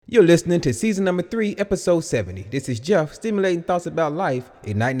You're listening to season number 3, episode 70. This is Jeff, stimulating thoughts about life,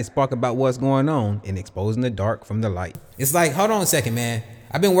 igniting the spark about what's going on, and exposing the dark from the light. It's like, hold on a second, man.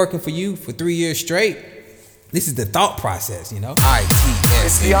 I've been working for you for 3 years straight. This is the thought process, you know?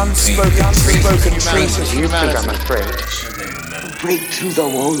 It's the unspoken truth of humanity. I'm afraid. Break through the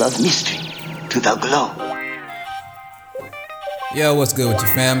wall of mystery to the glow. Yo, what's good with you,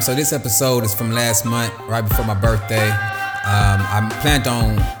 fam? So this episode is from last month, right before my birthday. I planned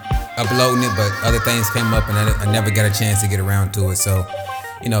on uploading it, but other things came up and I never got a chance to get around to it. So,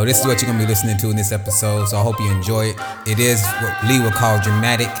 you know, this is what you're going to be listening to in this episode. So I hope you enjoy it. It is what Lee would call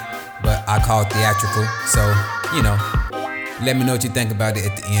dramatic, but I call it theatrical. So, you know, let me know what you think about it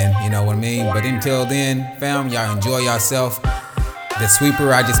at the end. You know what I mean? But until then, fam, y'all enjoy yourself. The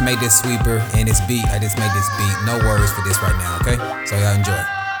sweeper, I just made this sweeper, and this beat, I just made this beat. No worries for this right now, okay? So y'all enjoy.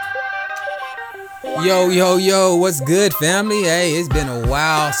 Yo, what's good, family? Hey, it's been a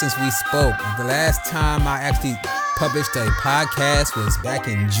while since we spoke. The last time I actually published a podcast was back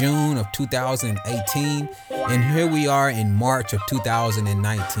in June of 2018, and here we are in March of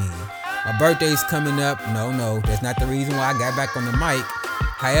 2019. My birthday's coming up. No, that's not the reason why I got back on the mic.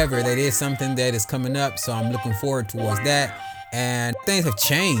 However, that is something that is coming up, so I'm looking forward towards that. And things have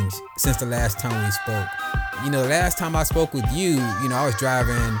changed since the last time we spoke. You know, the last time I spoke with you, I was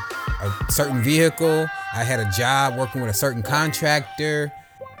driving a certain vehicle. I had a job working with a certain contractor.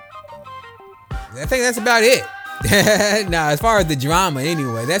 I think that's about it. Now, as far as the drama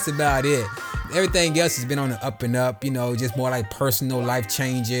anyway, that's about it. Everything else has been on the up and up, just more like personal life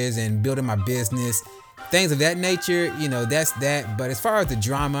changes and building my business. Things of that nature, that's that. But as far as the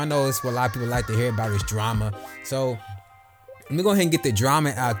drama, I know it's what a lot of people like to hear about is drama. So let me go ahead and get the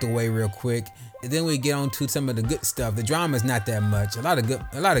drama out the way real quick. And then we get on to some of the good stuff. The drama is not that much. A lot of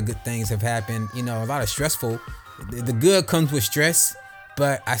good things have happened. A lot of stressful. The good comes with stress,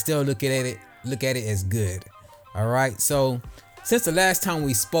 but I still look at it as good. All right. So since the last time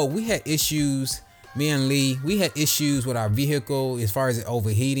we spoke, we had issues. Me and Lee, we had issues with our vehicle as far as it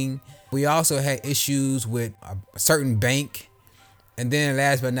overheating. We also had issues with a certain bank. And then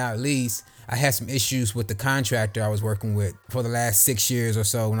last but not least, I had some issues with the contractor I was working with for the last 6 years or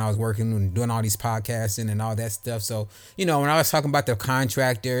so when I was working and doing all these podcasting and all that stuff. So, when I was talking about the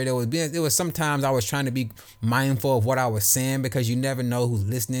contractor, there was sometimes I was trying to be mindful of what I was saying because you never know who's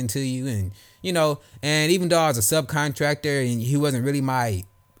listening to you. And, and even though I was a subcontractor and he wasn't really my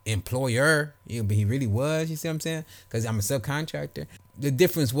employer, but he really was, you see what I'm saying? Because I'm a subcontractor. The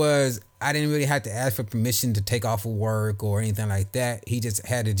difference was I didn't really have to ask for permission to take off of work or anything like that. He just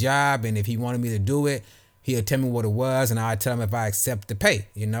had a job, and if he wanted me to do it, he'd tell me what it was, and I'd tell him if I accept the pay,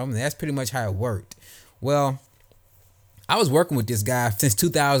 and that's pretty much how it worked. Well, I was working with this guy since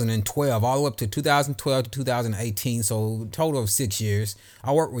 2012, all the way up to 2012 to 2018, so a total of 6 years.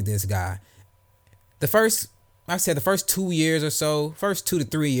 I worked with this guy. The first 2 years or so, first 2 to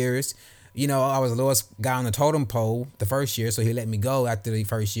 3 years, I was the lowest guy on the totem pole the first year, so he let me go after the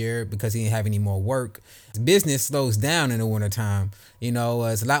first year because he didn't have any more work. Business slows down in the wintertime.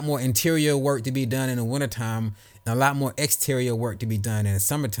 It's a lot more interior work to be done in the wintertime and a lot more exterior work to be done in the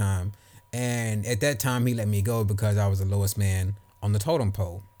summertime. And at that time, he let me go because I was the lowest man on the totem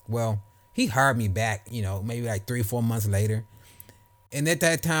pole. Well, he hired me back, maybe like 3-4 months later. And at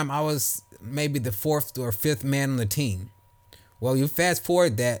that time, I was maybe the 4th or 5th man on the team. Well, you fast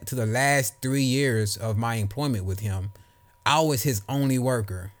forward that to the last 3 years of my employment with him, I was his only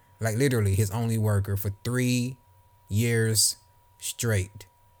worker, like literally his only worker for 3 years straight.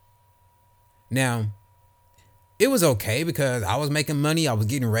 Now, it was okay because I was making money, I was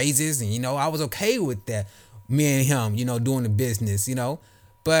getting raises, and I was okay with that. Me and him, doing the business,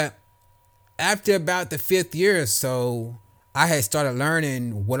 But after about the 5th year or so, I had started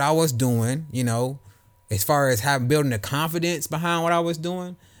learning what I was doing, as far as building the confidence behind what I was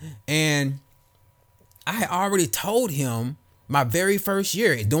doing. And I had already told him my very first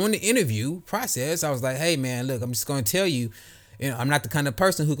year during the interview process, I was like, hey man, look, I'm just going to tell you, I'm not the kind of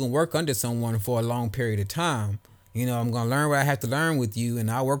person who can work under someone for a long period of time. I'm going to learn what I have to learn with you,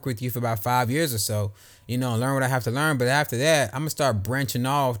 and I'll work with you for about 5 years or so, learn what I have to learn. But after that, I'm going to start branching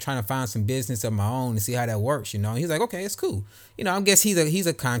off, trying to find some business of my own and see how that works, And he's like, okay, it's cool. I guess he's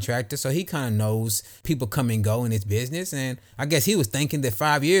a contractor, so he kind of knows people come and go in his business. And I guess he was thinking that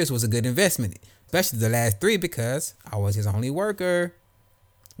 5 years was a good investment, especially the last 3 because I was his only worker.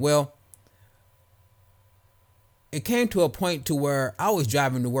 Well, it came to a point to where I was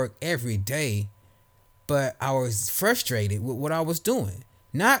driving to work every day, but I was frustrated with what I was doing.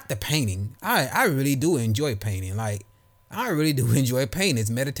 Not the painting. I really do enjoy painting. Like, I really do enjoy painting. It's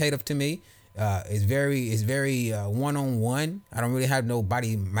meditative to me. It's very one-on-one. I don't really have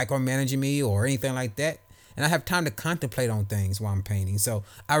nobody micromanaging me or anything like that. And I have time to contemplate on things while I'm painting. So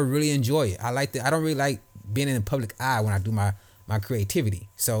I really enjoy it. I don't really like being in the public eye when I do my creativity.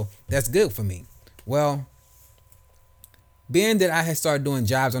 So that's good for me. Well, being that I had started doing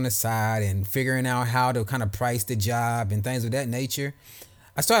jobs on the side and figuring out how to kind of price the job and things of that nature,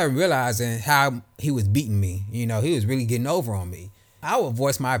 I started realizing how he was beating me. He was really getting over on me. I would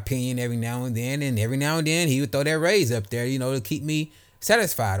voice my opinion every now and then, and every now and then he would throw that raise up there, to keep me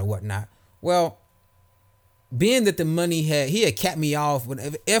satisfied or whatnot. Well, being that the money he had capped me off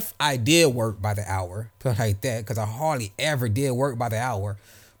if I did work by the hour, put it like that, because I hardly ever did work by the hour.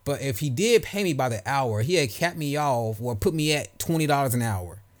 But if he did pay me by the hour, he had capped me off or put me at $20 an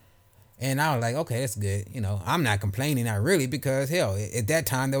hour. And I was like, okay, that's good. I'm not complaining, not really, because hell, at that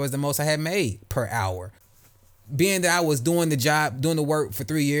time, that was the most I had made per hour. Being that I was doing the work for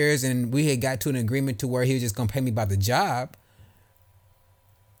 3 years, and we had got to an agreement to where he was just going to pay me by the job,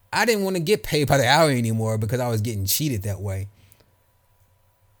 I didn't want to get paid by the hour anymore because I was getting cheated that way.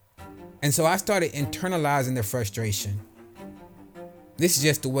 And so I started internalizing the frustration. This is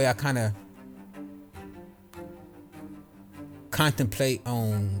just the way I kind of contemplate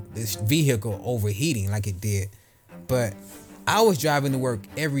on this vehicle overheating like it did. But I was driving to work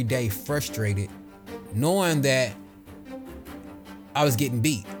every day frustrated, knowing that I was getting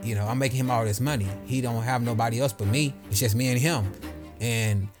beat. I'm making him all this money. He don't have nobody else but me. It's just me and him.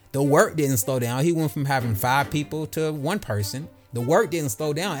 And the work didn't slow down. He went from having 5 people to 1 person. The work didn't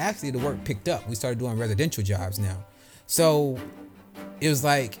slow down. Actually, the work picked up. We started doing residential jobs now. So it was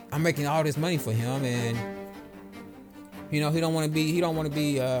like I'm making all this money for him, and he don't want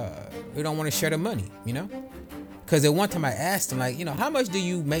to share the money, Because at one time I asked him, like, how much do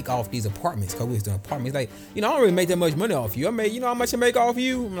you make off these apartments? Because we was doing apartments. He's like, I don't really make that much money off you. I make, how much I make off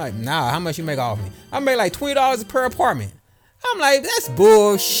you? I'm like, nah, how much you make off me? I make like $20 per apartment. I'm like, that's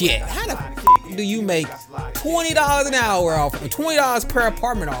bullshit. How the f*** do you make $20 an hour off, $20 per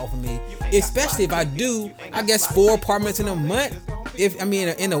apartment off of me? Especially if I do, I guess 4 apartments in a month.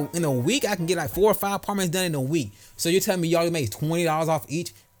 In a week, I can get like 4 or 5 apartments done in a week. So you're telling me y'all make $20 off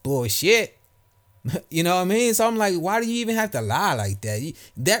each? Bullshit. You know what I mean? So I'm like, why do you even have to lie like that?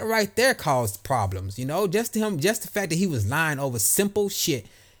 That right there caused problems. Just the fact that he was lying over simple shit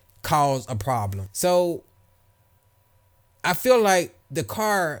caused a problem. So I feel like the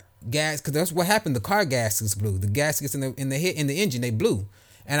car gas, because that's what happened. The car gaskets blew. The gaskets in the engine, they blew.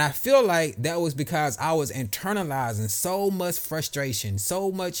 And I feel like that was because I was internalizing so much frustration,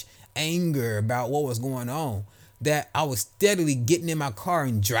 so much anger about what was going on, that I was steadily getting in my car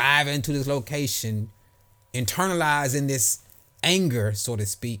and driving to this location, internalizing this anger, so to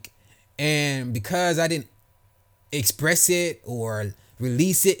speak. And because I didn't express it or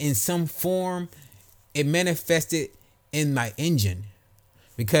release it in some form, it manifested in my engine.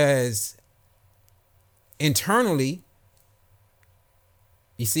 Because internally,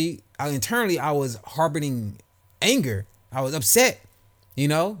 I was harboring anger. I was upset.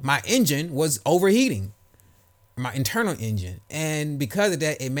 My engine was overheating, my internal engine. And because of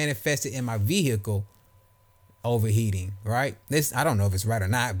that, it manifested in my vehicle overheating, right? I don't know if it's right or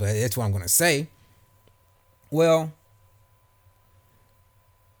not, but that's what I'm going to say. Well,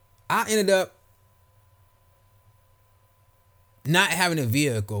 I ended up not having a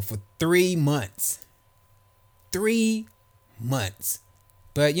vehicle for 3 months. 3 months.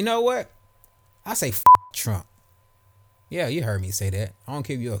 But you know what? I say Trump. Yeah, you heard me say that. I don't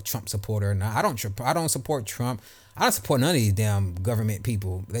care if you're a Trump supporter or not. I don't support Trump. I don't support none of these damn government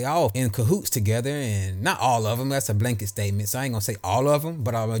people. They all in cahoots together, and not all of them. That's a blanket statement, so I ain't gonna say all of them,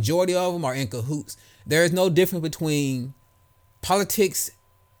 but a majority of them are in cahoots. There is no difference between politics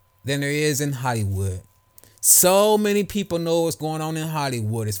than there is in Hollywood. So many people know what's going on in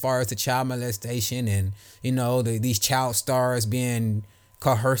Hollywood as far as the child molestation and, these child stars being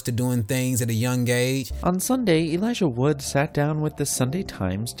coerced to doing things at a young age. On Sunday, Elijah Wood sat down with the Sunday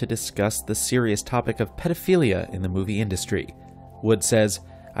Times to discuss the serious topic of pedophilia in the movie industry. Wood says,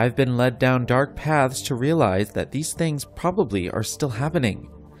 "I've been led down dark paths to realize that these things probably are still happening."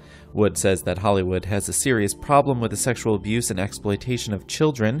 Wood says that Hollywood has a serious problem with the sexual abuse and exploitation of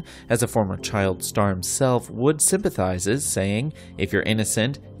children. As a former child star himself, Wood sympathizes, saying, "If you're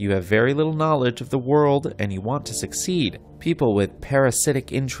innocent, you have very little knowledge of the world and you want to succeed. People with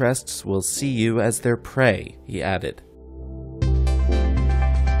parasitic interests will see you as their prey," he added.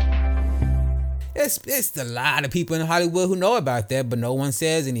 It's a lot of people in Hollywood who know about that, but no one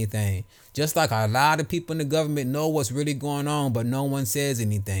says anything. Just like a lot of people in the government know what's really going on, but no one says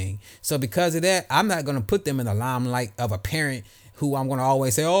anything. So because of that, I'm not going to put them in the limelight of a parent who I'm gonna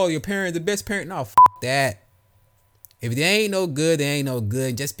always say, oh, your parent, the best parent. No, that. If they ain't no good, they ain't no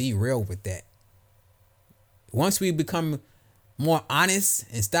good. Just be real with that. Once we become more honest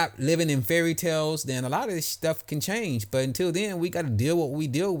and stop living in fairy tales, then a lot of this stuff can change. But until then, we got to deal with what we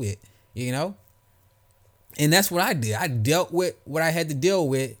deal with, you know? And that's what I did. I dealt with what I had to deal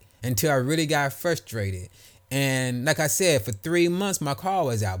with until I really got frustrated. And like I said, for 3 months, my car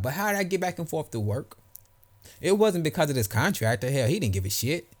was out. But how did I get back and forth to work? It wasn't because of this contractor. Hell, he didn't give a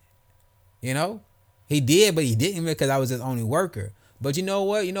shit. You know? He did, but he didn't because I was his only worker. But you know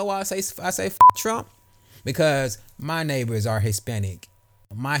what? You know why I say Trump? Because my neighbors are Hispanic.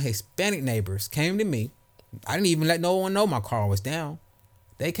 My Hispanic neighbors came to me. I didn't even let no one know my car was down.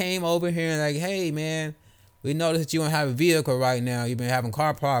 They came over here and like, hey, man, we noticed that you don't have a vehicle right now. You've been having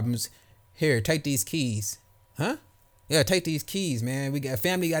car problems. Here, take these keys. Huh? Yeah, take these keys, man. We got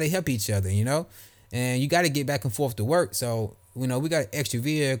family, got to help each other, you know? And you got to get back and forth to work. So, you know, we got an extra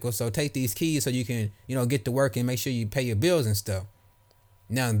vehicle. So take these keys so you can, you know, get to work and make sure you pay your bills and stuff.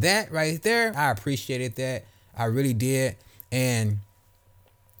 Now that right there, I appreciated that. I really did. And,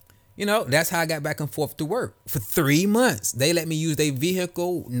 you know, that's how I got back and forth to work for 3 months. They let me use their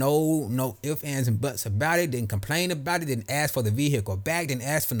vehicle. No ifs, ands, and buts about it. Didn't complain about it. Didn't ask for the vehicle back. Didn't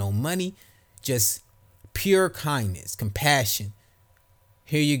ask for no money. Just pure kindness, compassion.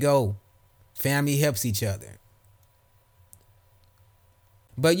 Here you go. Family helps each other.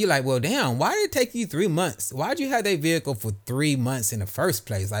 But you're like, well, damn, why did it take you 3 months? Why'd you have that vehicle for 3 months in the first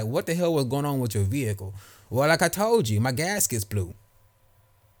place? Like, what the hell was going on with your vehicle? Well, like I told you, my gaskets blew.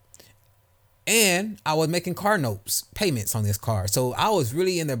 And I was making car notes, payments on this car. So I was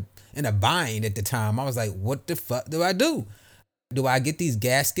really in a bind at the time. I was like, what the fuck do I do? Do I get these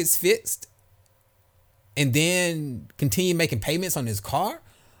gaskets fixed and then continue making payments on this car?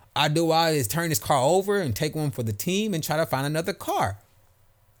 Or do I just turn this car over and take one for the team and try to find another car?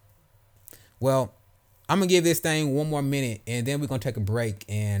 Well, I'm going to give this thing one more minute and then we're going to take a break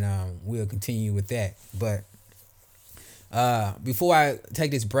and we'll continue with that. But before I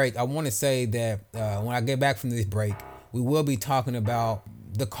take this break, I want to say that when I get back from this break, we will be talking about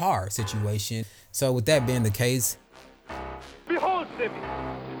the car situation. So with that being the case. Behold, Simi,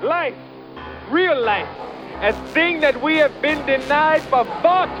 life, real life, a thing that we have been denied for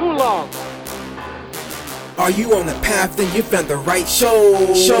far too long. Are you on the path? Then you found the right show.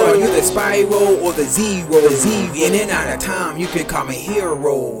 Are you the spiral or the zero? In and out of time, you can call me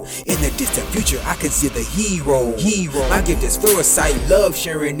hero. In the distant future, I can see the hero. I give this foresight, love,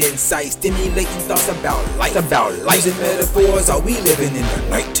 sharing insight, stimulating thoughts about life. Using metaphors, are we living in the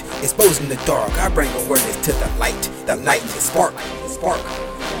night? Exposing the dark, I bring awareness to the light. The light, the spark.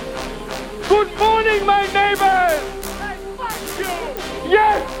 Good morning, my neighbors! Hey, fuck you!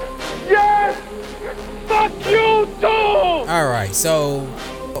 Yes! Fuck you too! Alright, so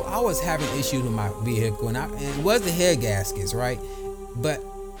I was having issues with my vehicle and it was the head gaskets, right? But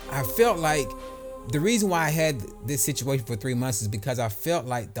I felt like the reason why I had this situation for 3 months is because I felt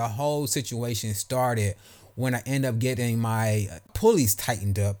like the whole situation started when I ended up getting my pulleys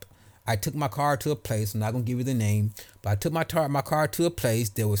tightened up. I took my car to a place, I'm not going to give you the name, but I took my car to a place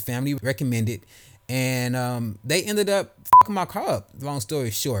that was family recommended. And they ended up fucking my car up, long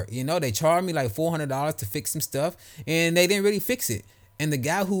story short. You know, they charged me like $400 to fix some stuff, and they didn't really fix it. And the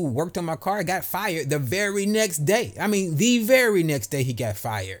guy who worked on my car got fired the very next day. I mean, the very next day he got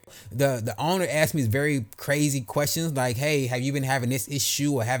fired. The owner asked me very crazy questions like, hey, have you been having this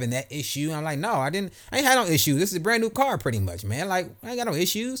issue or having that issue? And I'm like, no, I ain't had no issue. This is a brand new car pretty much, man. Like, I ain't got no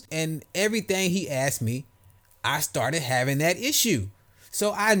issues. And everything he asked me, I started having that issue.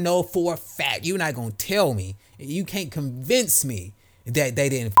 So I know for a fact, you're not going to tell me, you can't convince me that they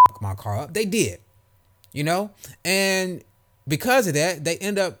didn't fuck my car up. They did, you know? And because of that, they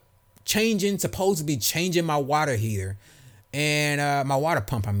end up supposedly changing my water heater and my water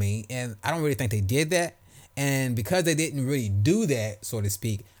pump, and I don't really think they did that. And because they didn't really do that, so to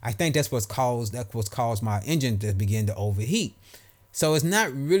speak, I think that's what's caused my engine to begin to overheat. So it's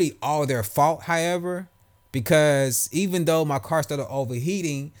not really all their fault, however, because even though my car started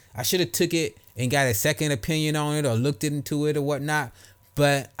overheating, I should have took it and got a second opinion on it or looked into it or whatnot.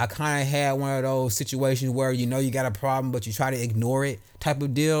 But I kind of had one of those situations where you know you got a problem, but you try to ignore it type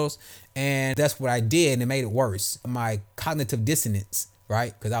of deals. And that's what I did, and it made it worse. My cognitive dissonance,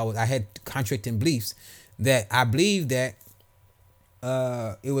 right? Because I had contradicting beliefs that I believed that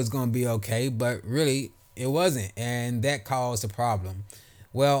it was going to be okay, but really it wasn't. And that caused a problem.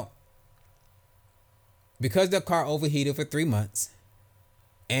 Well, because the car overheated for 3 months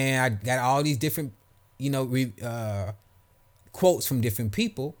and I got all these different, quotes from different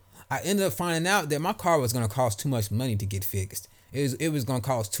people, I ended up finding out that my car was going to cost too much money to get fixed. It was gonna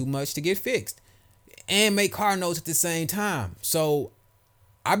cost too much to get fixed and make car notes at the same time. So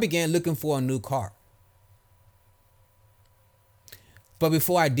I began looking for a new car. But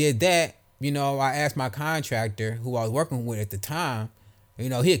before I did that, I asked my contractor who I was working with at the time. He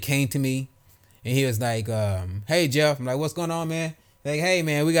had came to me and he was like, hey Jeff. I'm like, what's going on, man? Like, hey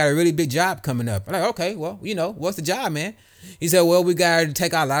man, we got a really big job coming up. I'm like, okay, well, what's the job, man? He said, well, we got to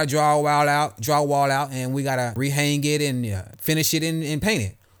take our lot of drywall out, and we got to rehang it and finish it and paint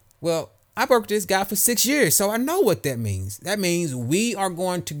it. Well, I worked with this guy for 6 years, so I know what that means. That means we are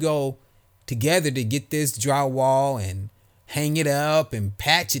going to go together to get this drywall and hang it up and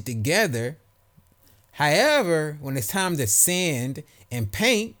patch it together. However, when it's time to sand and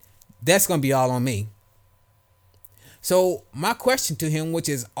paint, that's going to be all on me. So my question to him, which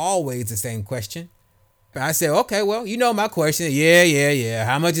is always the same question, I said, okay, well, my question. Yeah.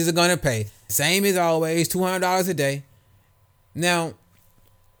 How much is it going to pay? Same as always, $200 a day. Now,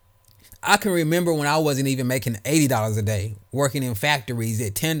 I can remember when I wasn't even making $80 a day, working in factories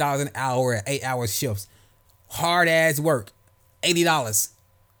at $10 an hour at 8-hour shifts. Hard ass work, $80.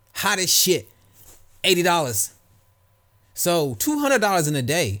 Hot as shit, $80. So $200 in a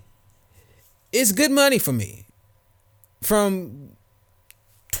day is good money for me. From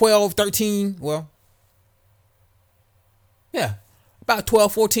 12, 13, about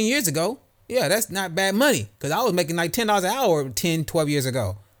 12, 14 years ago. Yeah, that's not bad money. Because I was making like $10 an hour 10, 12 years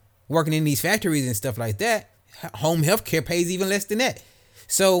ago. Working in these factories and stuff like that. Home health care pays even less than that.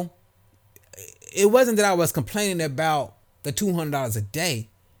 So it wasn't that I was complaining about the $200 a day.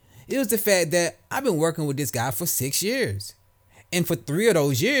 It was the fact that I've been working with this guy for 6 years. And for 3 of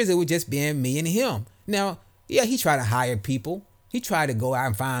those years, it was just being me and him. Now, yeah, he tried to hire people. He tried to go out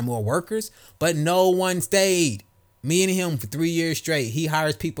and find more workers. But no one stayed. Me and him for 3 years straight. He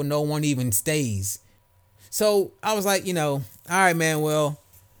hires people, no one even stays. So I was like, all right, man, well,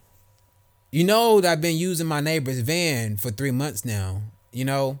 that I've been using my neighbor's van for 3 months now,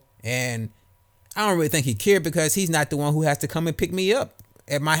 and I don't really think he cared because he's not the one who has to come and pick me up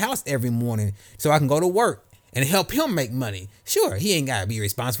at my house every morning so I can go to work and help him make money. Sure, he ain't got to be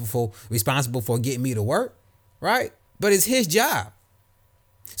responsible for getting me to work, right? But it's his job.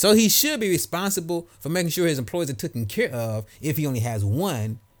 So he should be responsible for making sure his employees are taken care of if he only has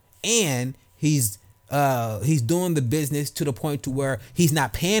one, and he's doing the business to the point to where he's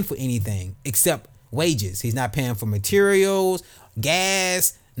not paying for anything except wages. He's not paying for materials,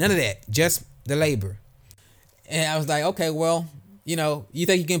 gas, none of that, just the labor. And I was like, okay, well, you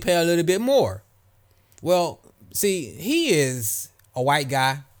think you can pay a little bit more? Well, see, he is a white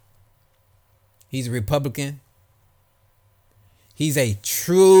guy. He's a Republican. He's a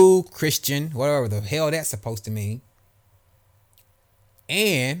true Christian, whatever the hell that's supposed to mean.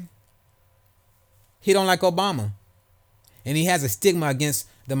 And he don't like Obama. And he has a stigma against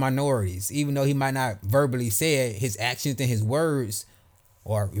the minorities. Even though he might not verbally say it, his actions and his words,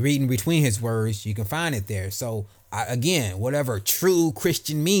 or reading between his words, you can find it there. So, again, whatever true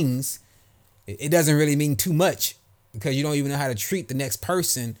Christian means, it doesn't really mean too much. Because you don't even know how to treat the next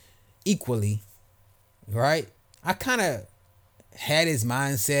person equally. Right? I kind of had his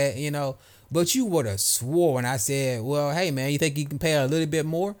mindset, but you would have swore when I said, well, hey man, you think you can pay a little bit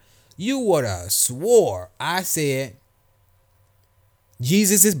more? You would have swore I said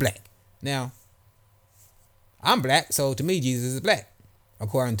Jesus is black. Now, I'm black, so to me Jesus is black.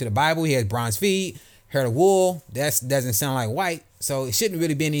 According to the Bible, he has bronze feet, hair of wool. That doesn't sound like white, so it shouldn't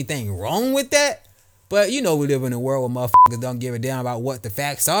really be anything wrong with that. But we live in a world where motherfuckers don't give a damn about what the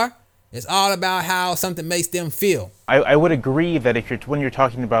facts are. It's all about how something makes them feel. I would agree that when you're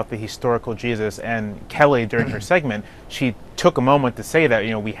talking about the historical Jesus, and Kelly during her segment, she took a moment to say that,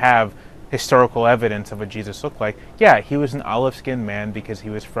 we have historical evidence of what Jesus looked like. Yeah, he was an olive-skinned man because he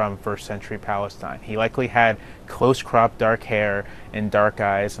was from first century Palestine. He likely had close-cropped dark hair and dark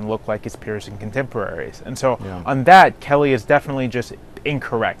eyes and looked like his peers and contemporaries. And so on that, Kelly is definitely just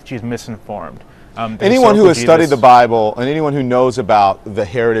incorrect. She's misinformed. Anyone who has studied the Bible and anyone who knows about the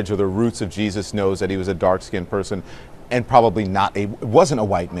heritage or the roots of Jesus knows that he was a dark-skinned person and probably wasn't a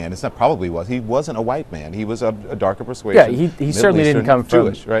white man. It's not probably was. He wasn't a white man. He was a darker persuasion. Yeah, he certainly didn't come from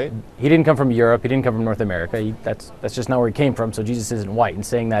Jewish, right? He didn't come from Europe. He didn't come from North America. That's just not where he came from. So Jesus isn't white, and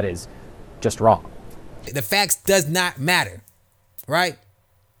saying that is just wrong. The facts does not matter, right?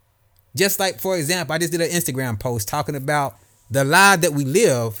 Just like, for example, I just did an Instagram post talking about the lie that we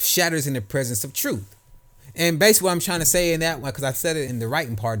live shatters in the presence of truth. And basically what I'm trying to say in that one, because I said it in the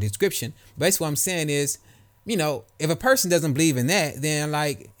writing part of the description, basically what I'm saying is if a person doesn't believe in that, then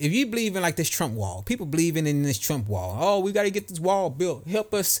like if you believe in like this Trump wall, people believing in this Trump wall. Oh, we got to get this wall built.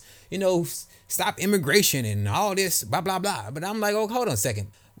 Help us, stop immigration and all this, blah, blah, blah. But I'm like, oh, hold on a second.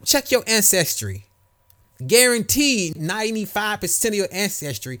 Check your ancestry. Guaranteed 95% of your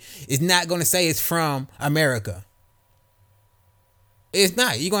ancestry is not going to say it's from America. It's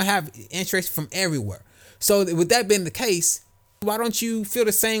not. You're going to have interest from everywhere. So with that being the case, why don't you feel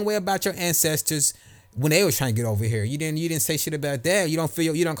the same way about your ancestors when they was trying to get over here? You didn't say shit about that. You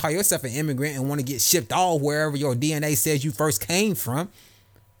don't call yourself an immigrant and want to get shipped off wherever your DNA says you first came from.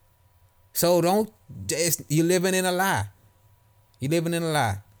 So you're living in a lie. You're living in a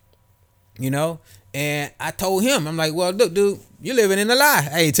lie. And I told him, I'm like, well, look, dude, you're living in a lie.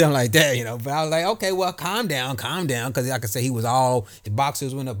 I ain't tell him like that, But I was like, okay, well, calm down. Because like I said, his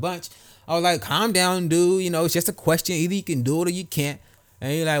boxers were in a bunch. I was like, calm down, dude. It's just a question. Either you can do it or you can't.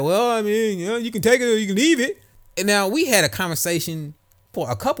 And he's like, well, I mean, you can take it or you can leave it. And now we had a conversation for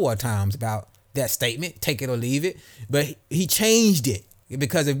a couple of times about that statement, take it or leave it. But he changed it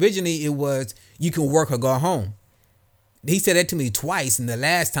because originally it was, you can work or go home. He said that to me twice, and the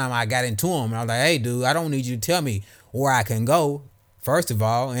last time I got into him, I was like, hey, dude, I don't need you to tell me where I can go, first of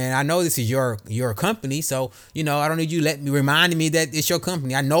all. And I know this is your company, so, I don't need you reminding me that it's your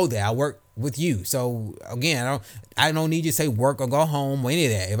company. I know that. I work with you. So, again, I don't need you to say work or go home or any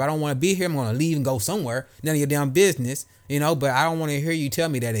of that. If I don't want to be here, I'm going to leave and go somewhere. None of your damn business, but I don't want to hear you tell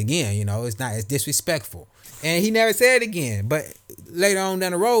me that again. It's disrespectful. And he never said it again. But later on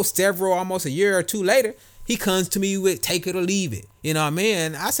down the road, almost a year or two later, he comes to me with take it or leave it. You know what I mean?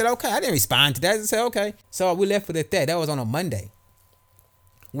 And I said, okay. I didn't respond to that. I said, okay. So we left it at that. That was on a Monday.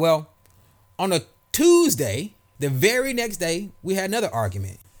 Well, on a Tuesday, the very next day, we had another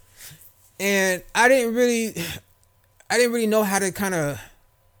argument. And I didn't really know how to kind of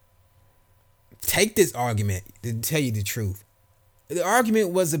take this argument, to tell you the truth. The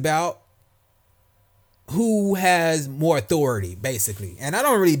argument was about who has more authority, basically. And I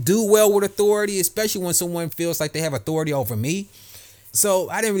don't really do well with authority, especially when someone feels like they have authority over me. So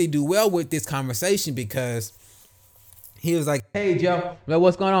I didn't really do well with this conversation because he was like, hey, Joe, like,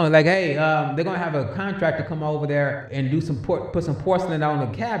 what's going on? Like, hey, they're going to have a contractor come over there and do put some porcelain on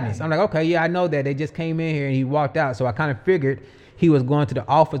the cabinets. I'm like, okay, yeah, I know that. They just came in here and he walked out. So I kind of figured he was going to the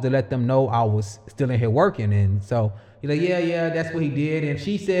office to let them know I was still in here working. And so he's like, yeah, that's what he did. And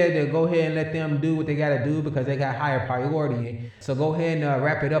she said to go ahead and let them do what they got to do because they got higher priority. So go ahead and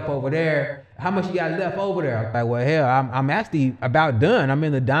wrap it up over there. How much you got left over there? I'm like, well, hell, I'm actually about done. I'm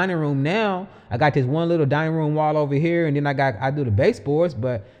in the dining room now. I got this one little dining room wall over here, and then I do the baseboards,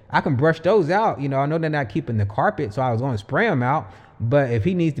 but I can brush those out. I know they're not keeping the carpet, so I was going to spray them out. But if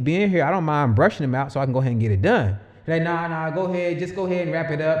he needs to be in here, I don't mind brushing them out so I can go ahead and get it done. He's like, nah, go ahead and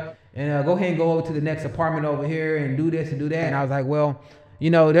wrap it up. And go ahead and go over to the next apartment over here and do this and do that. And I was like, well,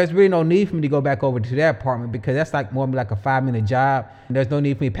 there's really no need for me to go back over to that apartment because that's like more like a 5-minute job. And there's no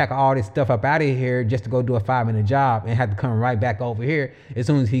need for me to pack all this stuff up out of here just to go do a 5-minute job and have to come right back over here as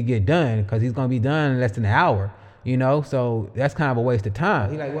soon as he get done because he's going to be done in less than an hour, So that's kind of a waste of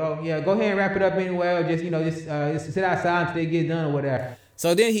time. He's like, well, yeah, go ahead and wrap it up anyway or just sit outside until they get done or whatever.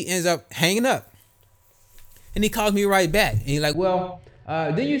 So then he ends up hanging up and he calls me right back. And he's like, well,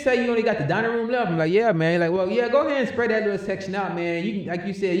 didn't you say you only got the dining room left? I'm like, yeah, man. He's like, well, yeah, go ahead and spread that little section out, man. You can, like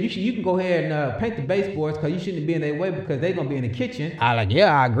you said, you can go ahead and paint the baseboards because you shouldn't be in their way because they're gonna be in the kitchen. I like,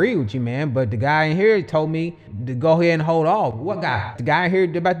 yeah, I agree with you, man. But the guy in here told me to go ahead and hold off. What guy? The guy in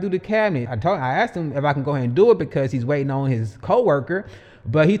here about to do the cabinet. I asked him if I can go ahead and do it because he's waiting on his coworker.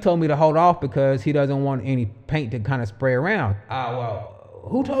 But he told me to hold off because he doesn't want any paint to kind of spray around. Well,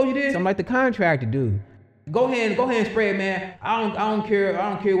 who told you this? I'm like, the contractor dude. Go ahead and spray it, man. I don't care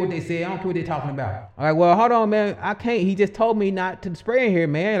what they say. I don't care what they're talking about. I'm like, well, hold on, man. I can't. He just told me not to spray in here,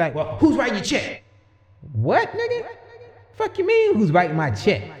 man. Like, well, who's writing your check? What, nigga? Fuck you mean who's writing my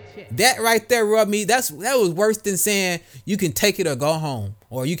check? That right there rubbed me. That was worse than saying you can take it or go home,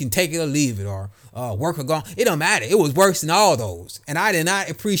 or you can take it or leave it, or work or go home. It don't matter. It was worse than all those, and I did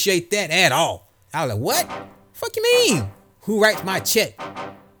not appreciate that at all. I was like, what? Fuck you mean? Who writes my check?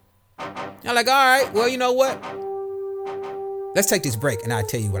 I'm like, all right, well, you know what? Let's take this break and I'll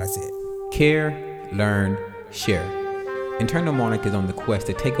tell you what I said. Care, learn, share. Internal Monarch is on the quest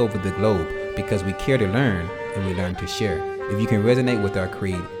to take over the globe because we care to learn and we learn to share. If you can resonate with our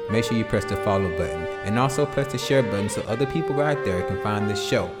creed, make sure you press the follow button and also press the share button so other people out there can find this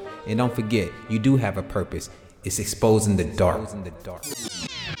show. And don't forget, you do have a purpose. It's exposing the dark.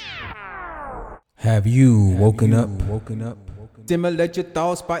 Have you woken up? Stimulate your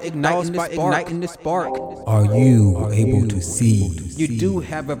thoughts by igniting the spark. Are you able to see? You do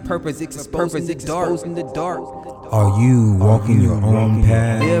have a purpose, exposing the dark. Are you walking your own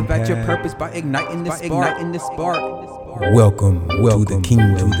path? Live at your purpose by igniting the spark. Welcome to the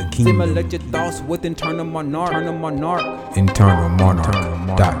kingdom. Stimulate your thoughts with Internal Monarch.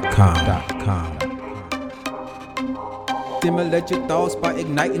 InternalMonarch.com. Stimulate your thoughts by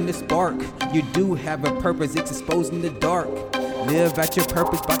igniting the spark. You do have a purpose, it's exposing the dark. Live at your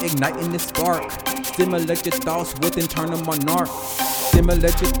purpose by igniting the spark. Stimulate your thoughts with Internal Monarch.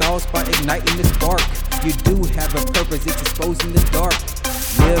 Stimulate your thoughts by igniting the spark. You do have a purpose, it's exposing the dark.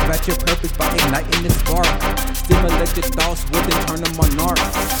 Live at your purpose by igniting the spark. Stimulate your thoughts with Internal Monarch.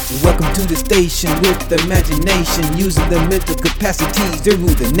 Welcome to the station with imagination, using the mental capacities to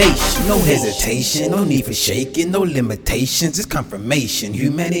rule the nation. No hesitation, no need for shaking, no limitations, it's confirmation.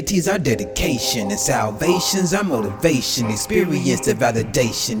 Humanity's our dedication, and salvation's our motivation. Experience the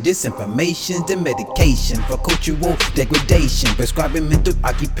validation, disinformation's the medication for cultural degradation. Prescribing mental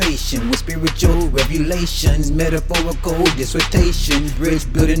occupation with spiritual revelations, metaphorical dissertation, bridge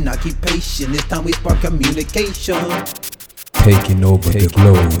building occupation. It's time we spark communication. Taking over the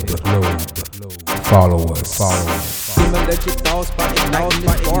globe. Follow us. Stimulate your thoughts by igniting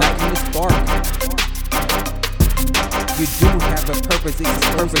the spark. You do have a purpose,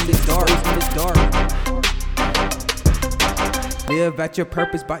 exposing the dark. Live at your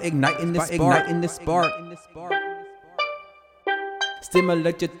purpose by igniting the spark.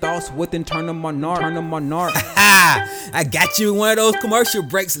 Stimulate your thoughts with Internal Monarch. I got you in one of those commercial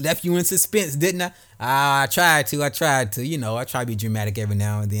breaks, left you in suspense, didn't I? I tried to. I try to be dramatic every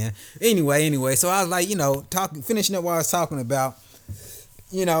now and then. Anyway, so I was like, finishing up what I was talking about.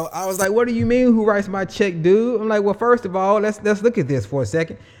 I was like, what do you mean who writes my check, dude? I'm like, well, first of all, let's look at this for a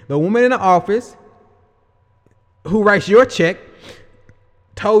second. The woman in the office who writes your check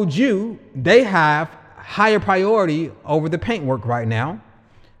told you they have higher priority over the paintwork right now.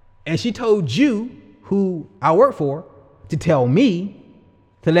 And she told you, who I work for, to tell me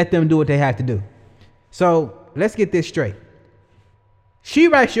to let them do what they have to do. So let's get this straight. She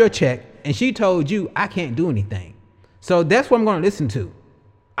writes your check and she told you I can't do anything. So that's what I'm going to listen to.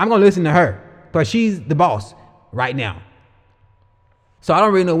 I'm going to listen to her because she's the boss right now. So I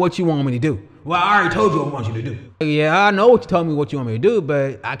don't really know what you want me to do. Well, I already told you what I want you to do. Yeah, I know what you told me what you want me to do,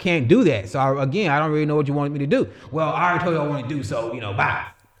 but I can't do that. So I don't really know what you wanted me to do. Well, I already told you what I want to do, so, bye.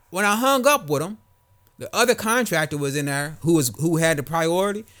 When I hung up with him, the other contractor was in there who had the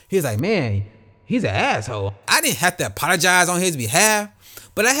priority. He was like, man, he's an asshole. I didn't have to apologize on his behalf,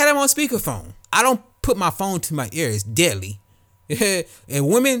 but I had him on speakerphone. I don't put my phone to my ear. It's deadly. And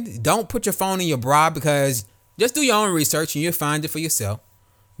women, don't put your phone in your bra, because just do your own research and you'll find it for yourself.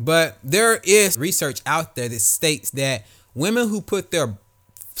 But there is research out there that states that women who put their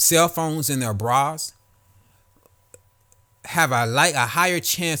cell phones in their bras have a higher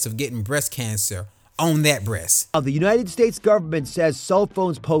chance of getting breast cancer on that breast. The United States government says cell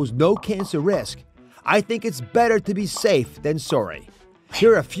phones pose no cancer risk. I think it's better to be safe than sorry.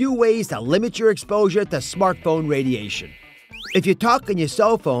 Here are a few ways to limit your exposure to smartphone radiation. If you talk on your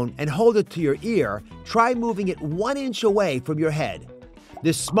cell phone and hold it to your ear, try moving it 1 inch away from your head.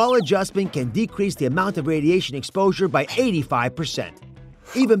 This small adjustment can decrease the amount of radiation exposure by 85%.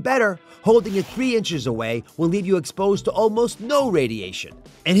 Even better, holding it 3 inches away will leave you exposed to almost no radiation.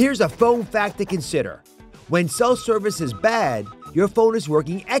 And here's a phone fact to consider. When cell service is bad, your phone is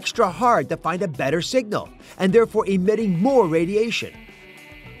working extra hard to find a better signal, and therefore emitting more radiation.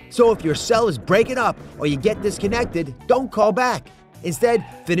 So if your cell is breaking up or you get disconnected, don't call back. Instead,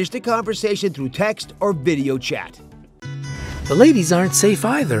 finish the conversation through text or video chat. The ladies aren't safe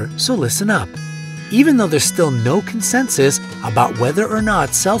either, so listen up. Even though there's still no consensus about whether or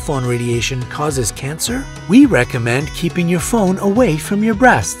not cell phone radiation causes cancer, we recommend keeping your phone away from your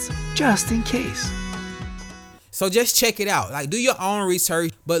breasts, just in case. So just check it out. Do your own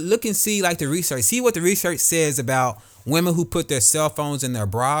research, but look and see the research. See what the research says about women who put their cell phones in their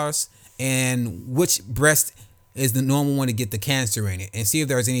bras and which breast is the normal one to get the cancer in it, and see if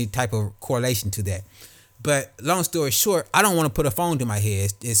there's any type of correlation to that. But long story short, I don't want to put a phone to my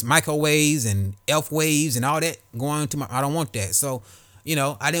head. It's microwaves and F waves and all that going to I don't want that. So,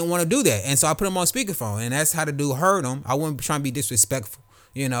 I didn't want to do that. And so I put them on speakerphone, and that's how the dude heard them. I wasn't trying to be disrespectful.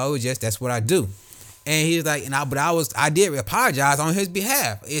 It was just, that's what I do. And he's like, I did apologize on his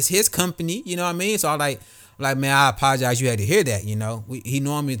behalf. It's his company, you know what I mean? So I like, man, I apologize. You had to hear that, he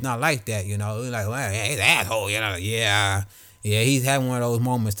normally is not like that, He's like, well, he's an asshole, Yeah, he's having one of those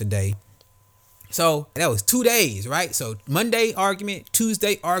moments today. So that was 2 days, right? So Monday argument,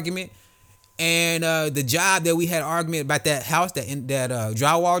 Tuesday argument, And the job that we had argument about that house, that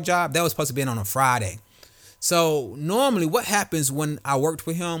drywall job, that was supposed to be on a Friday. So normally what happens when I worked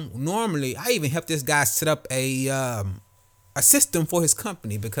with him, normally I even helped this guy set up a system for his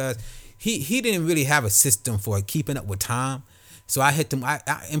company, because he didn't really have a system for keeping up with time. So I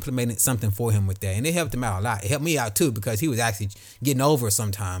implemented something for him with that, and it helped him out a lot. It helped me out too, because he was actually getting over it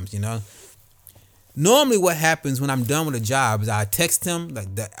sometimes, you know. Normally what happens when I'm done with a job is I text him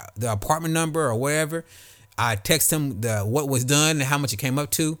like the apartment number or whatever. I text him what was done and how much it came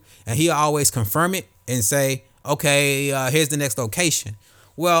up to, and he'll always confirm it and say, okay, here's the next location.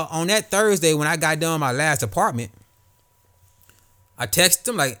 Well, on that Thursday when I got done my last apartment, I text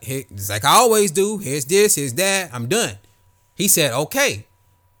him like, hey, it's like I always do. Here's this, here's that. I'm done. He said, okay.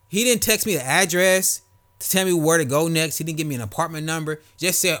 He didn't text me the address to tell me where to go next. He didn't give me an apartment number.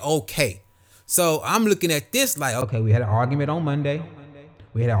 Just said, okay. So I'm looking at this like, okay, we had an argument on Monday.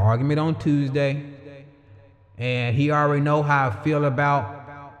 We had an argument on Tuesday. And he already know how I feel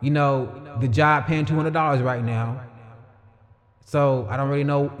about, you know, the job paying $200 right now. So I don't really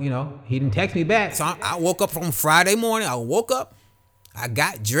know, you know, he didn't text me back. So I woke up on Friday morning. I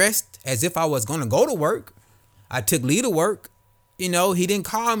got dressed as if I was going to go to work. I took leave to work. You know, he didn't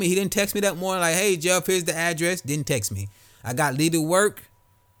call me. He didn't text me that morning like, hey, Jeff, here's the address. Didn't text me. I got leave to work.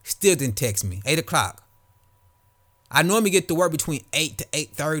 Still didn't text me. 8 o'clock. I normally get to work between 8 to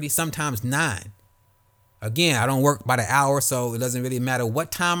 8:30, sometimes 9. Again, I don't work by the hour, so it doesn't really matter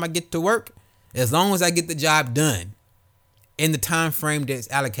what time I get to work, as long as I get the job done in the time frame that's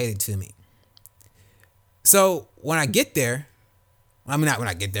allocated to me. So when I get there, when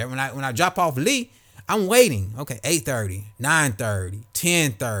I drop off Lee, I'm waiting. Okay, 8:30, 9:30,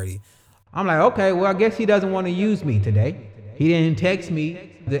 10:30. I'm like, okay, well, I guess he doesn't want to use me today. He didn't text me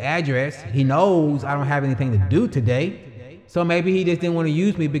the address. He knows I don't have anything to do today. So maybe he just didn't want to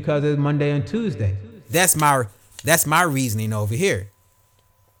use me because it's Monday and Tuesday. That's my reasoning over here.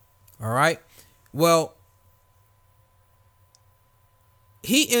 All right. Well,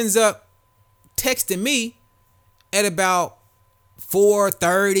 he ends up texting me at about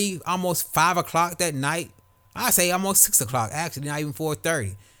 4:30, almost 5 o'clock that night. I say almost 6 o'clock, actually, not even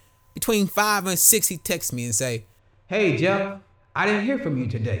 4:30. Between 5 and 6, he texts me and say, hey, Jeff, I didn't hear from you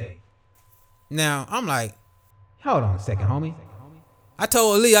today. Now, I'm like, hold on a second, homie. I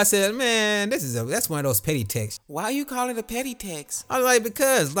told Lee, I said, man, that's one of those petty texts. Why you call it a petty text? I was like,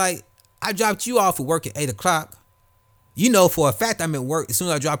 because, like, I dropped you off at work at 8 o'clock. You know for a fact I'm at work. As soon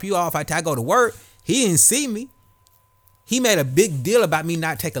as I drop you off, I go to work. He didn't see me. He made a big deal about me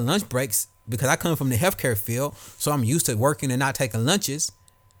not taking lunch breaks because I come from the healthcare field, so I'm used to working and not taking lunches.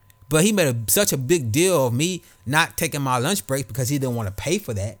 But he made such a big deal of me not taking my lunch breaks because he didn't want to pay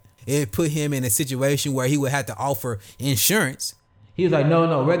for that. It put him in a situation where he would have to offer insurance. He was like,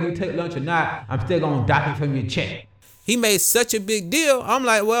 no, whether you take lunch or not, I'm still going to dock it from your check. He made such a big deal. I'm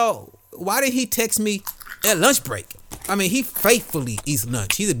like, well, why did he text me at lunch break? I mean, he faithfully eats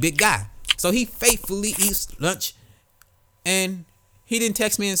lunch. He's a big guy. So he faithfully eats lunch. And he didn't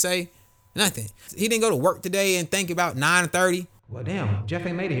text me and say nothing. He didn't go to work today and think about 9:30. Well, damn, Jeff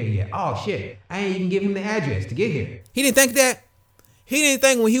ain't made it here yet. Oh, shit. I ain't even give him the address to get here. He didn't think that. He didn't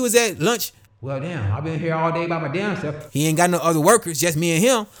think when he was at lunch, well, damn, I've been here all day by my damn self. He ain't got no other workers, just me and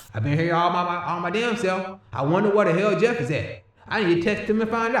him. I've been here all my damn self. I wonder where the hell Jeff is at. I need to text him and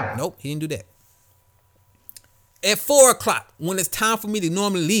find out. Nope, he didn't do that. At 4 o'clock, when it's time for me to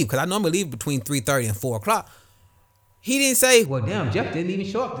normally leave, because I normally leave between 3:30 and 4 o'clock, he didn't say, well, damn, Jeff didn't even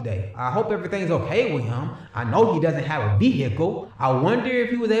show up today. I hope everything's okay with him. I know he doesn't have a vehicle. I wonder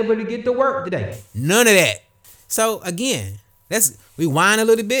if he was able to get to work today. None of that. So, again, let's rewind a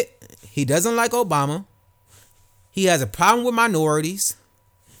little bit. He doesn't like Obama. He has a problem with minorities.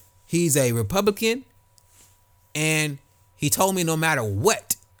 He's a Republican. And he told me no matter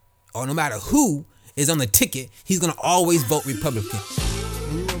what or no matter who is on the ticket, he's going to always vote Republican.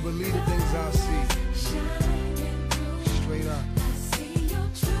 You won't believe the things I see.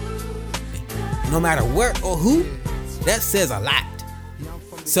 No matter what or who, that says a lot.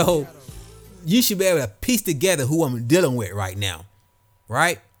 So you should be able to piece together who I'm dealing with right now,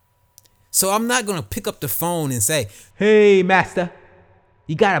 right? So I'm not gonna pick up the phone and say, "Hey, master,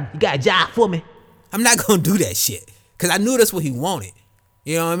 you got a job for me." I'm not gonna do that shit because I knew that's what he wanted.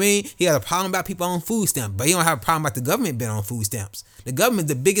 You know what I mean? He has a problem about people on food stamps, but he don't have a problem about the government being on food stamps. The government's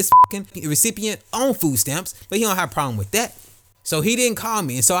the biggest fucking recipient on food stamps, but he don't have a problem with that. So he didn't call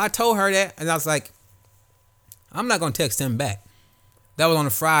me. And so I told her that, and I was like, I'm not going to text him back. That was on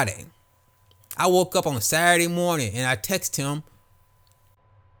a Friday. I woke up on a Saturday morning, and I text him.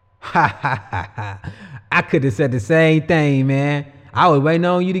 I could have said the same thing, man. I was waiting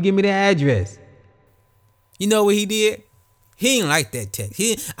on you to give me the address. You know what he did? He didn't like that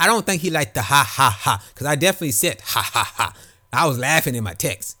text. I don't think he liked the ha ha ha, because I definitely said ha ha ha. I was laughing in my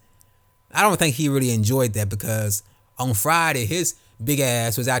text. I don't think he really enjoyed that, because on Friday, his big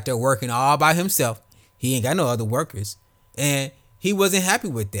ass was out there working all by himself. He ain't got no other workers. And he wasn't happy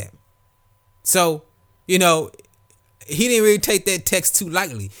with that. So, he didn't really take that text too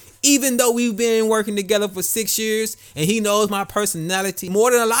lightly. Even though we've been working together for 6 years and he knows my personality more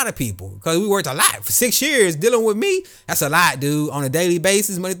than a lot of people, because we worked a lot for 6 years dealing with me. That's a lot, dude. On a daily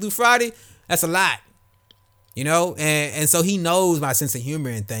basis, Monday through Friday, that's a lot. And so he knows my sense of humor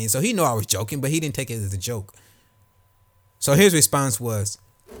and things. So he knew I was joking, but he didn't take it as a joke. So his response was,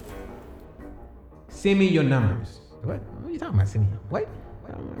 send me your numbers. What are you talking about? Send me? What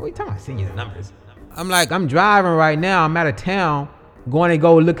are you talking about? Send you the numbers. I'm like, I'm driving right now. I'm out of town, going to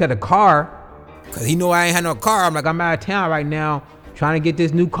go look at a car, because he know I ain't had no car. I'm like, I'm out of town right now, trying to get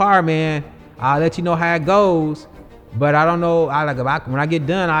this new car, man. I'll let you know how it goes. But I don't know. When I get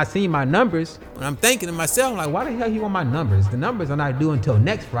done, I'll send you my numbers. And I'm thinking to myself, like, why the hell he want my numbers? The numbers are not due until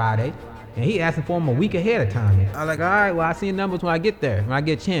next Friday. And he asking for them a week ahead of time. I was like, all right, well, I'll see your numbers when I get there, when I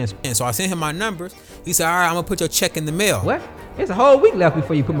get a chance. And so I sent him my numbers. He said, all right, I'm going to put your check in the mail. What? It's a whole week left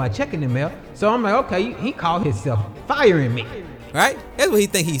before you put my check in the mail. So I'm like, okay, he called himself firing me, right? That's what he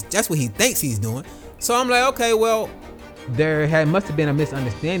thinks he's doing. So I'm like, okay, well, must have been a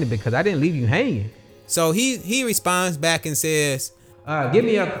misunderstanding, because I didn't leave you hanging. So he responds back and says, give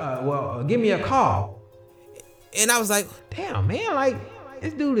me a call. And I was like, damn, man, like,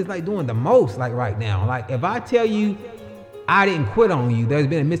 this dude is like doing the most, like, right now. Like, if I tell you I didn't quit on you, there's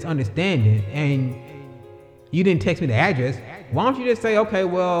been a misunderstanding, and you didn't text me the address, why don't you just say, okay,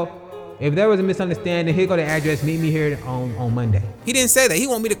 well, if there was a misunderstanding, here go the address, meet me here on Monday. He didn't say that. He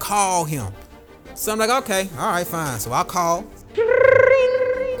want me to call him. So I'm like, okay, all right, fine. So I'll call.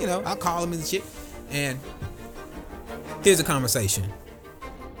 I'll call him and shit. And here's the conversation.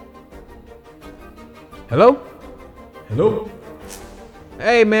 Hello? Hello?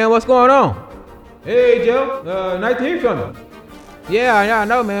 Hey, man, what's going on? Hey, Joe. Nice to hear from you. Yeah, I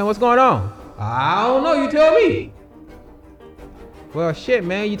know, man. What's going on? I don't know. You tell me. Well, shit,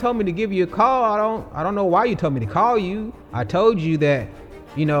 man. You told me to give you a call. I don't know why you told me to call you. I told you that,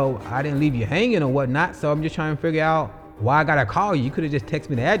 I didn't leave you hanging or whatnot. So I'm just trying to figure out why I gotta call you. You could have just texted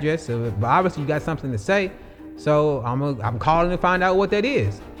me the address. But obviously you got something to say. So I'm calling to find out what that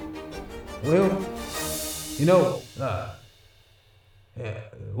is. Well,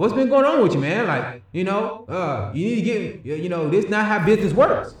 what's been going on with you, man? Like, you need to get, this is not how business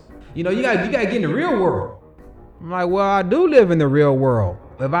works. You gotta get in the real world. I'm like, well, I do live in the real world.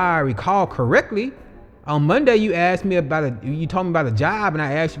 If I recall correctly, on Monday you asked me you told me about a job, and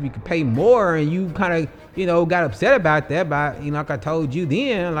I asked you if you could pay more, and you kind of, got upset about that. But like I told you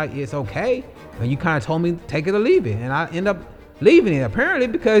then, like, it's okay. And you kind of told me take it or leave it, and I end up leaving it apparently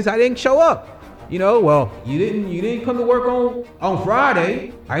because I didn't show up. Well, you didn't come to work on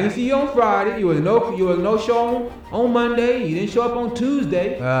Friday. I didn't see you on Friday. You was no show on Monday. You didn't show up on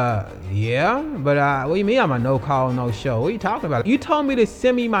Tuesday. Yeah, but what do you mean I'm a no call, no show? What are you talking about? You told me to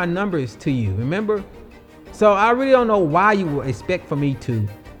send me my numbers to you, remember? So I really don't know why you would expect for me to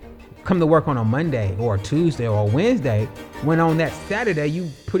come to work on a Monday or a Tuesday or a Wednesday, when on that Saturday you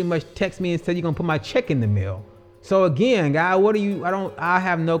pretty much text me and said you're gonna put my check in the mail. So again, guy, I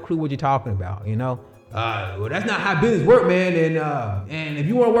have no clue what you're talking about, well, that's not how business work, man. And if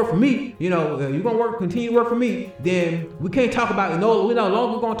you want to work for me, you're gonna continue to work for me, then we can't talk about, we're no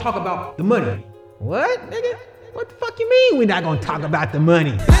longer gonna talk about the money. What, nigga? What the fuck you mean we're not gonna talk about the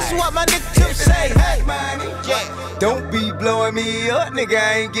money? This is what my nigga Tip say. Hey, money, yeah. Don't be blowing me up, nigga.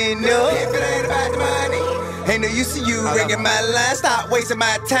 I ain't getting up. If it ain't about the money, ain't no use to you ringing my line. Stop wasting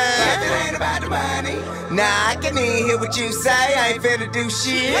my time. If it ain't about the money, nah, I can even hear what you say. I ain't finna do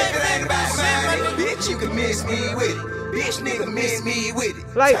shit. If it ain't about the money, bitch, you can miss me with it. Bitch, nigga, miss me with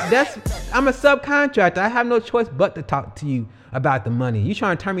it. Like, I'm a subcontractor. I have no choice but to talk to you about the money. You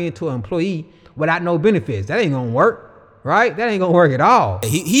trying to turn me into an employee without no benefits. That ain't gonna work, right? That ain't gonna work at all.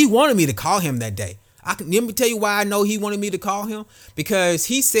 He wanted me to call him that day. Let me tell you why I know he wanted me to call him. Because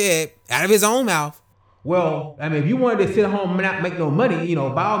he said out of his own mouth, well, I mean, if you wanted to sit at home and not make no money,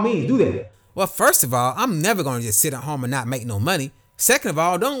 by all means, do that. Well, first of all, I'm never gonna just sit at home and not make no money. Second of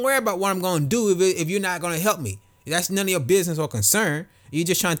all, don't worry about what I'm gonna do if you're not gonna help me. That's none of your business or concern. You're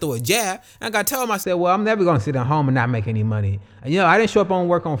just trying to throw a jab. And I gotta tell him, I said, well, I'm never gonna sit at home and not make any money. And, I didn't show up on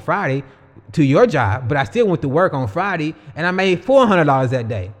work on Friday to your job, but I still went to work on Friday and I made $400 that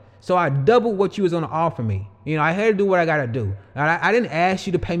day. So I doubled what you was gonna offer me. I had to do what I gotta do. I didn't ask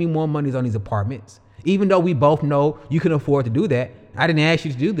you to pay me more money on these apartments, even though we both know you can afford to do that. I didn't ask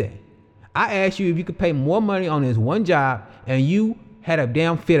you to do that. I asked you if you could pay more money on this one job, and you had a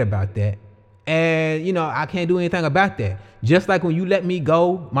damn fit about that. And, you know, I can't do anything about that. Just like when you let me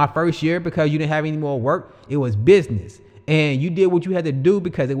go my first year because you didn't have any more work, it was business. And you did what you had to do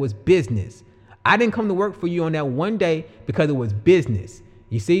because it was business. I didn't come to work for you on that one day because it was business.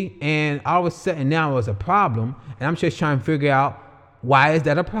 You see? And all of a sudden now it's a problem. And I'm just trying to figure out, why is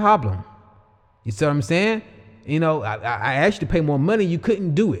that a problem? You see what I'm saying? You know, I asked you to pay more money. You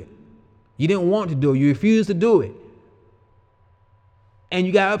couldn't do it. You didn't want to do it. You refused to do it. And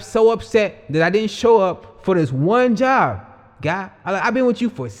you got so upset that I didn't show up for this one job, guy. I've been with you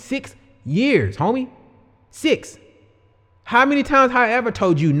for 6 years, homie. 6. How many times have I ever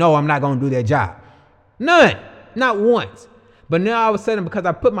told you, no, I'm not going to do that job? None. Not once. But now all of a sudden, because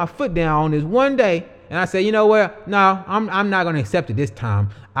I put my foot down on this one day, and I say, you know what? No, I'm not going to accept it this time.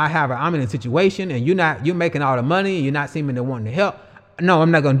 I'm in a situation, and you're making all the money, and you're not seeming to want to help. No,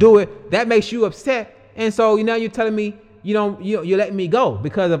 I'm not going to do it. That makes you upset. And so now you're telling me, you're letting me go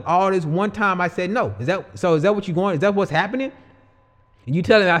because of all this one time I said no. Is that what you're going? Is that what's happening? And you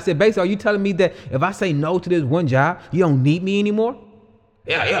telling me? I said, basically, are you telling me that if I say no to this one job, you don't need me anymore?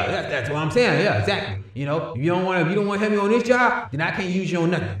 Yeah, that's what I'm saying. Yeah, exactly. You know, if you don't want to have me on this job, then I can't use you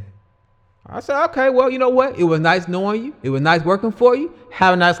on nothing. I said, okay, well, you know what? It was nice knowing you. It was nice working for you.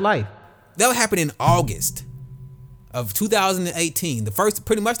 Have a nice life. That happened in August of 2018.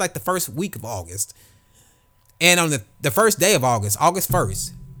 Pretty much like the first week of August. And on the first day of August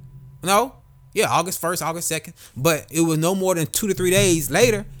 1st. No? Yeah, August 1st, August 2nd. But it was no more than 2 to 3 days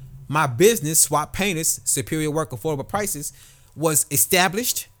later, my business, Swap Painters, Superior Work, Affordable Prices, was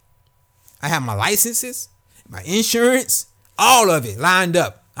established. I had my licenses, my insurance, all of it lined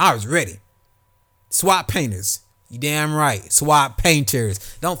up. I was ready. Swap Painters. You damn right. Swap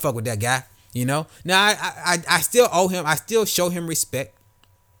Painters. Don't fuck with that guy, you know? Now, I still owe him. I still show him respect.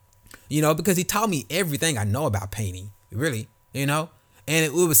 You know, because he taught me everything I know about painting, really, you know, and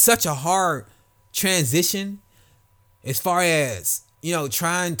it was such a hard transition as far as, you know,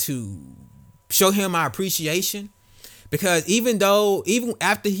 trying to show him my appreciation, because even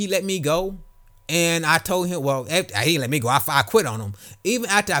after he let me go and I told him, well, after he let me go, I quit on him. Even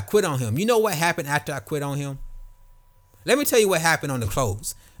after I quit on him, you know what happened after I quit on him? Let me tell you what happened on the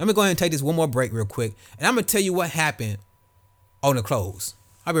close. Let me go ahead and take this one more break real quick, and I'm going to tell you what happened on the close.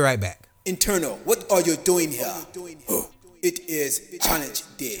 I'll be right back. Internal, what are you doing here? It is challenge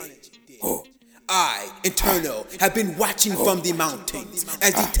day. I, Internal, have been watching from the mountains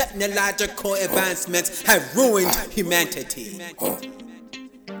as the technological advancements have ruined humanity.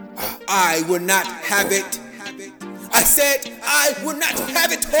 I will not have it. I said I will not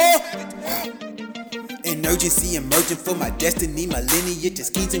have it, whore. An urgency emerging for my destiny, my lineage is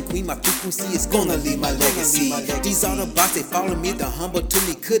kings and queen, my frequency is gonna leave my legacy. These are the bots, they follow me, the humble to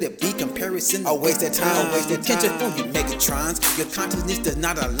me. Could it be comparison? A waste of time, attention from you Megatrons. Your consciousness does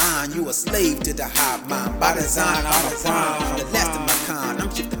not align, you a slave to the hive mind. By design, I'm a prime, the last of my kind.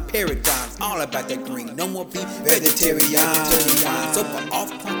 I'm shifting paradigms, all about that green. No more beef, vegetarian. So for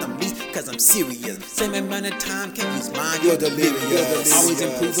off quantum leaps, cause I'm serious. Same amount of time, can use mine, you're delirious. Always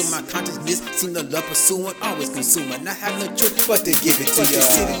improving my consciousness, seem to love pursuing, always consuming. I have no choice but to give it to you.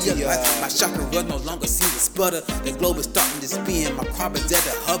 City of life, my chakra no longer seems to sputter. The globe is starting to spin, my crop is at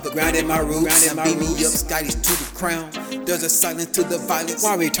a hover. Grounding my roots, I'm beaming up, skies to the crown. There's a silence to the violence,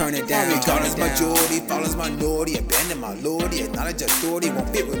 why we turn it down? Regardless majority, follows minority, abandon my lordy, acknowledge authority, won't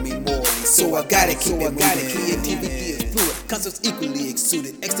fit with me morally. So I gotta keep it moving. Creativity is fluid, concepts equally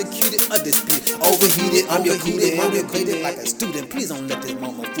exuded, executed, undisputed, overheated, underheated, motivated like a student. Please don't let this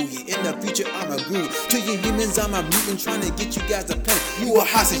moment fool you. In the future, I'm a guru. To you humans, I'm a mutant trying to get you guys to planet. You a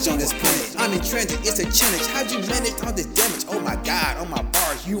hostage on this planet. I'm in transit, it's a challenge. How'd you manage all this damage? Oh my God, on my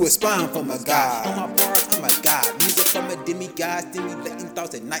bars, you a spine from a god. On my bars, I'm a god. Music from a demigod, stimulating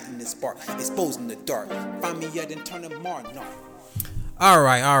thoughts at night in the spark, exposing the dark. Find me at Internal Mars. No. All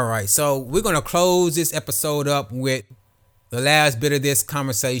right. So we're gonna close this episode up with the last bit of this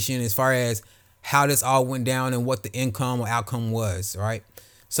conversation as far as how this all went down and what the income or outcome was, right?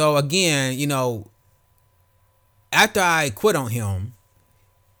 So again, you know, after I quit on him,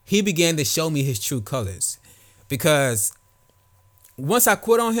 he began to show me his true colors, because once I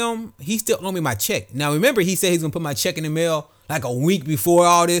quit on him, he still owed me my check. Now remember, he said he's gonna put my check in the mail like a week before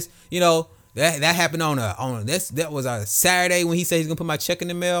all this. You know, that happened that was a Saturday when he said he's gonna put my check in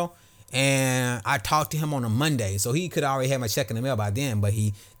the mail. And I talked to him on a Monday, so he could already have my check in the mail by then, but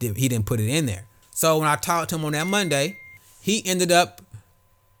he didn't put it in there. So when I talked to him on that Monday, he ended up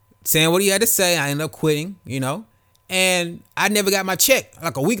saying what he had to say. I ended up quitting, you know, and I never got my check.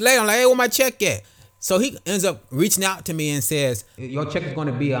 Like a week later, I'm like, hey, where my check at? So he ends up reaching out to me and says, your check is going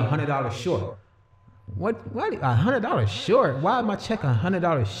to be $100 short. What? $100 short? Why is my check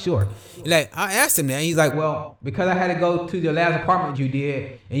 $100 short? Like, I asked him that. And he's like, well, because I had to go to the last apartment you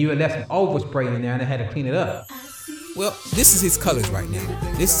did, and you had left some overspray in there, and I had to clean it up. Well, this is his colors right now.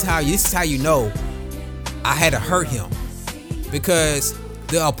 This is how you know I had to hurt him, because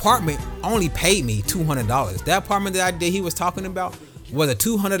the apartment only paid me $200. That apartment that he was talking about was a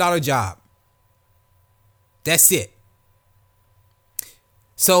 $200 job. That's it.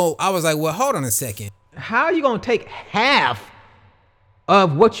 So I was like, well, hold on a second. How are you going to take half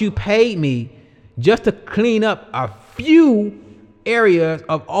of what you paid me just to clean up a few areas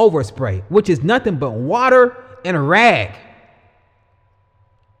of overspray, which is nothing but water and a rag?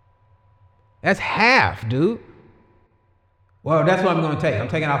 That's half, dude. Well, that's what I'm going to take. I'm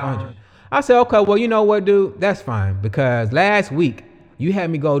taking off 100. I said, okay, well, you know what, dude? That's fine, because last week you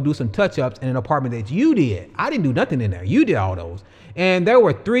had me go do some touch-ups in an apartment that you did. I didn't do nothing in there. You did all those. And there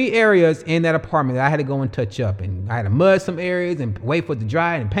were 3 areas in that apartment that I had to go and touch up. And I had to mud some areas and wait for it to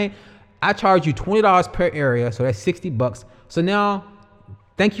dry and paint. I charged you $20 per area, so that's $60. So now,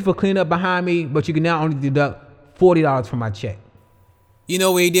 thank you for cleaning up behind me, but you can now only deduct $40 from my check. You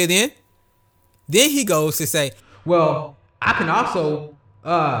know what he did then? Then he goes to say, well, I can also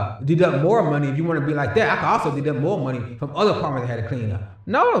deduct more money if you want to be like that. I can also deduct more money from other apartments that had to clean up.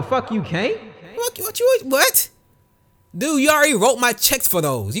 No, the fuck you can't. What? Dude, you already wrote my checks for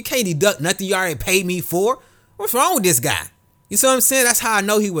those. You can't deduct nothing you already paid me for. What's wrong with this guy? You see what I'm saying? That's how I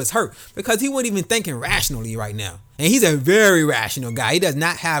know he was hurt, because he wasn't even thinking rationally right now. And he's a very rational guy. He does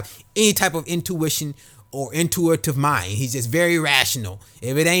not have any type of intuition or intuitive mind. He's just very rational.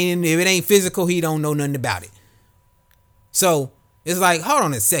 If it ain't physical, he don't know nothing about it. So it's like, hold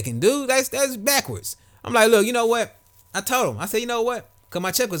on a second, dude. That's backwards. I'm like, look, you know what? I told him. I said, you know what? Because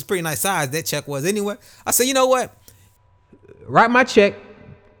my check was pretty nice size. That check was anyway. I said, you know what? Write my check.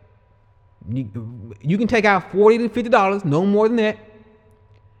 You can take out $40 to $50, no more than that,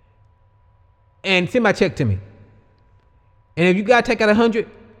 and send my check to me. And if you gotta take out 100,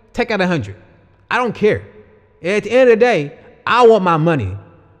 take out 100. I don't care. At the end of the day, I want my money.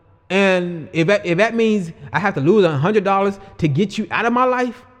 And if that means I have to lose $100 to get you out of my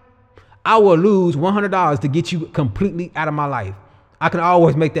life, I will lose $100 to get you completely out of my life. I can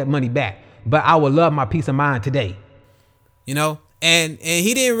always make that money back, but I will love my peace of mind today. You know, and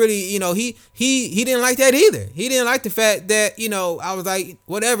he didn't really, you know, he didn't like that either. He didn't like the fact that, you know, I was like,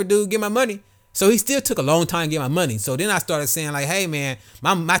 whatever, dude, get my money. So he still took a long time to get my money. So then I started saying like, hey man,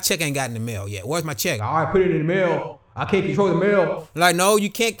 my check ain't got in the mail yet. Where's my check? All right, put it in the mail. I can't control the mail. Like, no,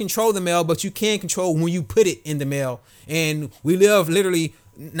 you can't control the mail, but you can control when you put it in the mail. And we live literally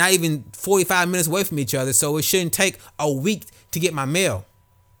not even 45 minutes away from each other, so it shouldn't take a week to get my mail.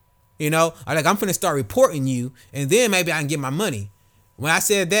 You know, I'm finna start reporting you, and then maybe I can get my money. When I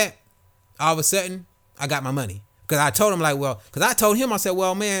said that, all of a sudden, I got my money. Because I told him, I told him, I said,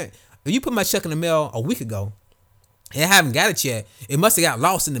 well, man, if you put my check in the mail a week ago, and I haven't got it yet, it must have got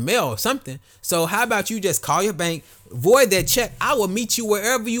lost in the mail or something. So how about you just call your bank, void that check. I will meet you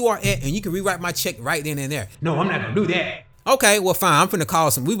wherever you are at, and you can rewrite my check right then and there. No, I'm not going to do that. Okay, well, fine. I'm finna call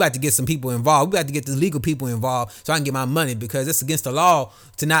we about to get some people involved. We got to get the legal people involved so I can get my money, because it's against the law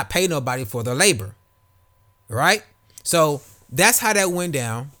to not pay nobody for their labor. Right? So that's how that went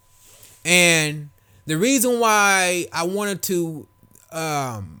down. And the reason why I wanted to,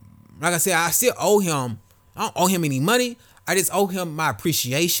 like I said, I still owe him. I don't owe him any money. I just owe him my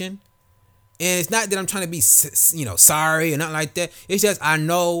appreciation. And it's not that I'm trying to be, you know, sorry or nothing like that. It's just I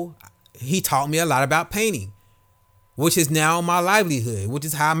know he taught me a lot about painting, which is now my livelihood, which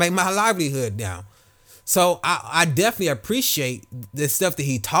is how I make my livelihood now. So I definitely appreciate the stuff that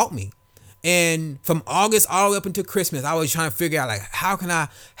he taught me. And from August all the way up until Christmas, I was trying to figure out, like, how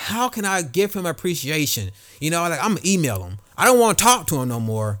can I give him appreciation? You know, like, I'm gonna email him. I don't want to talk to him no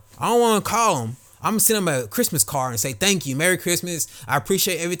more. I don't want to call him. I'm gonna send him a Christmas card and say, thank you, Merry Christmas. I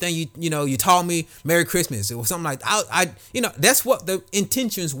appreciate everything you taught me. Merry Christmas. It was something like I that's what the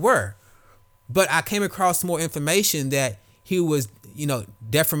intentions were. But I came across more information that he was,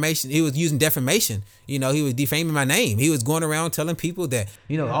 defamation. He was using defamation. He was defaming my name. He was going around telling people that,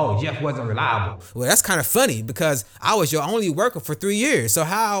 oh, Jeff wasn't reliable. Well, that's kind of funny, because I was your only worker for 3 years. So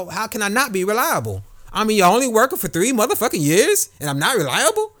how can I not be reliable? I mean, your only worker for 3 motherfucking years, and I'm not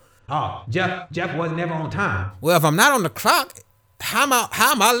reliable? Oh, Jeff was never on time. Well, if I'm not on the clock, how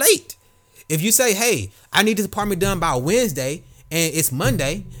am I late? If you say, hey, I need this apartment done by Wednesday, and it's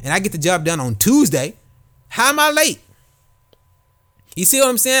Monday, and I get the job done on Tuesday, how am I late? You see what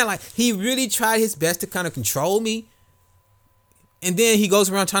I'm saying? Like, he really tried his best to kind of control me And then he goes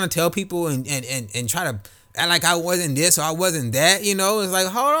around trying to tell people and try to act like I wasn't this or I wasn't that, you know. It's like,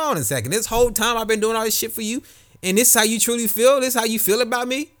 hold on a second. This whole time I've been doing all this shit for you, and this is how you truly feel? This is how you feel about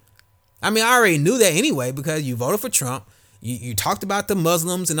me? I mean, I already knew that anyway because you voted for Trump. You talked about the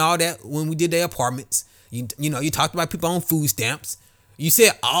Muslims and all that when we did their apartments. You talked about people on food stamps. You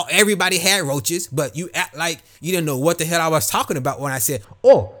said everybody had roaches, but you act like you didn't know what the hell I was talking about when I said,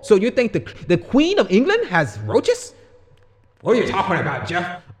 oh, so you think the Queen of England has roaches? What are you talking about,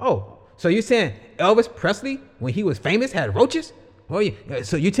 Jeff? Oh, so you're saying Elvis Presley, when he was famous, had roaches? Oh, yeah.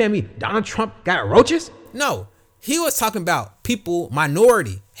 So you telling me Donald Trump got roaches? No, he was talking about people,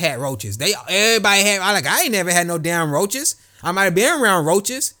 minority had roaches. Everybody had, I ain't never had no damn roaches. I might have been around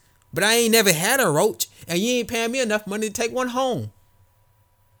roaches, but I ain't never had a roach, and you ain't paying me enough money to take one home.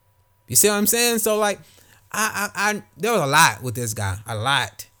 You see what I'm saying? So like, I there was a lot with this guy, a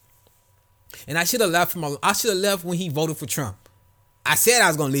lot. And I should have left when he voted for Trump. I said I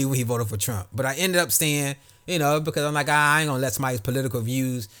was gonna leave when he voted for Trump, but I ended up staying, because I'm like, I ain't gonna let somebody's political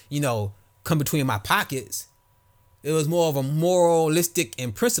views, come between my pockets. It was more of a moralistic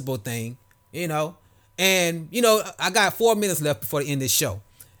and principle thing, And I got 4 minutes left before the end of this show,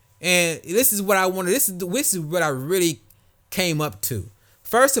 and this is what I wanted. This is what I really came up to.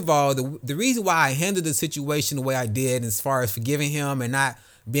 First of all, the reason why I handled the situation the way I did, as far as forgiving him and not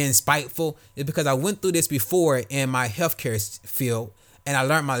being spiteful, is because I went through this before in my healthcare field, and I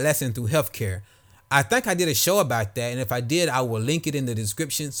learned my lesson through healthcare. I think I did a show about that, and if I did, I will link it in the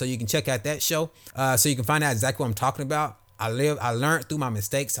description so you can check out that show, so you can find out exactly what I'm talking about. I learned through my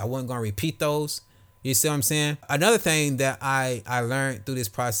mistakes. I wasn't gonna repeat those. You see what I'm saying? Another thing that I learned through this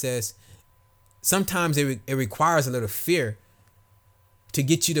process, sometimes it requires a little fear to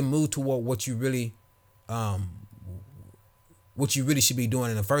get you to move toward what you really should be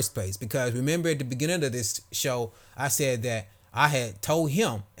doing in the first place. Because remember at the beginning of this show, I said that I had told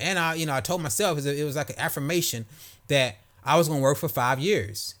him, and I told myself, it was like an affirmation that I was going to work for 5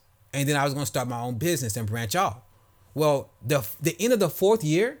 years, and then I was going to start my own business and branch off. Well, the end of the fourth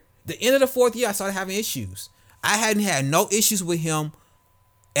year, I started having issues. I hadn't had no issues with him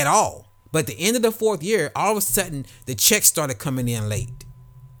at all. But at the end of the fourth year, all of a sudden, the checks started coming in late.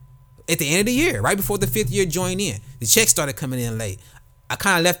 At the end of the year, right before the fifth year joined in, the checks started coming in late. I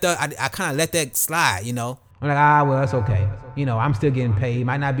kind of let that slide, I'm like, well, it's okay. I'm still getting paid.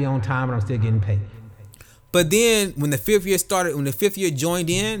 Might not be on time, but I'm still getting paid. But then when the fifth year joined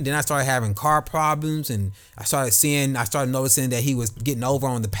in, then I started having car problems, and I started noticing that he was getting over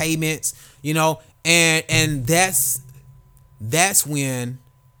on the payments, and that's when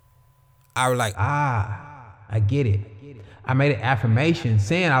I was like, I get it. I made an affirmation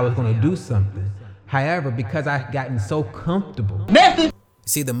saying I was going to do something. However, because I had gotten so comfortable,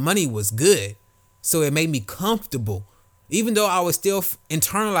 see, the money was good, so it made me comfortable. Even though I was still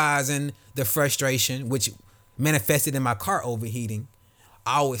internalizing the frustration, which manifested in my car overheating,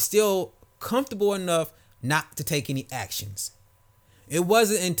 I was still comfortable enough not to take any actions. It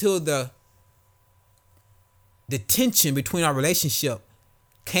wasn't until the tension between our relationship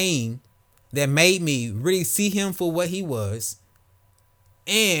came that made me really see him for what he was,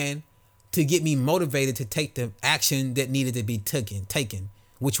 and to get me motivated to take the action that needed to be taken,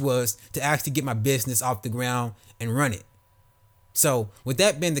 which was to actually get my business off the ground and run it. So with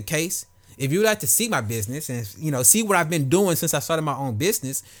that being the case, if you would like to see my business and see what I've been doing since I started my own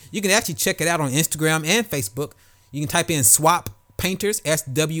business, you can actually check it out on Instagram and Facebook. You can type in Swap Painters,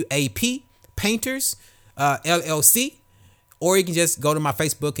 SWAP Painters, LLC. Or you can just go to my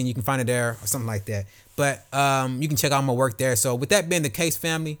Facebook and you can find it there or something like that. But you can check out my work there. So with that being the case,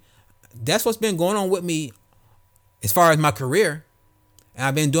 family, that's what's been going on with me as far as my career. And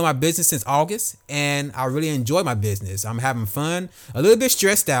I've been doing my business since August, and I really enjoy my business. I'm having fun, a little bit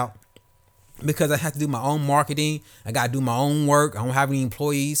stressed out because I have to do my own marketing. I got to do my own work. I don't have any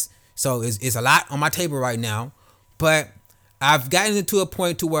employees. So it's a lot on my table right now. But I've gotten it to a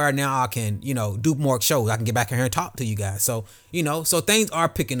point to where now I can, do more shows. I can get back in here and talk to you guys. So, so things are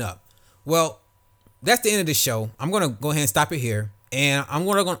picking up. Well, that's the end of the show. I'm going to go ahead and stop it here. And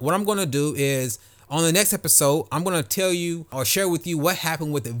what I'm going to do is on the next episode, I'm going to tell you or share with you what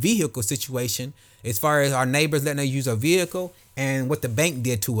happened with the vehicle situation as far as our neighbors letting us use our vehicle and what the bank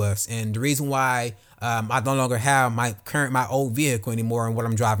did to us. And the reason why I no longer have my old vehicle anymore and what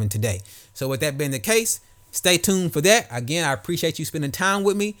I'm driving today. So with that being the case, stay tuned for that. Again, I appreciate you spending time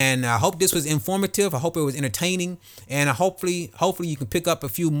with me, and I hope this was informative. I hope it was entertaining, and hopefully you can pick up a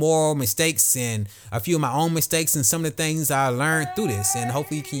few more mistakes and a few of my own mistakes and some of the things I learned through this, and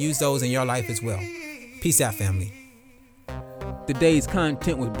hopefully you can use those in your life as well. Peace out, family. Today's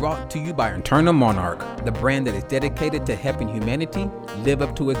content was brought to you by Internal Monarch, the brand that is dedicated to helping humanity live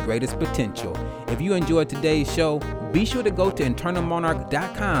up to its greatest potential. If you enjoyed today's show, be sure to go to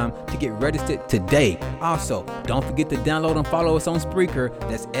internalmonarch.com to get registered today. Also, don't forget to download and follow us on Spreaker.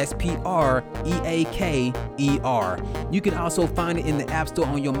 That's SPREAKER. You can also find it in the App Store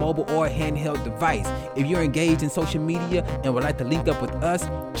on your mobile or handheld device. If you're engaged in social media and would like to link up with us,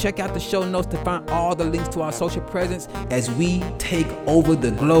 check out the show notes to find all the links to our social presence as we take over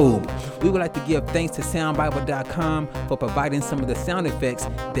the globe. We would like to give thanks to soundbible.com for providing some of the sound effects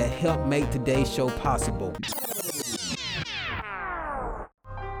that help make today's show possible.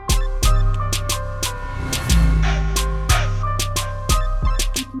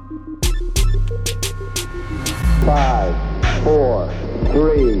 Five, 4,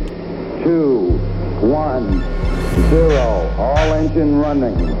 3, 2, 1, 0. All engine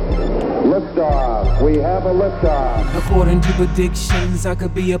running. Liftoff. We have a liftoff. According to predictions, I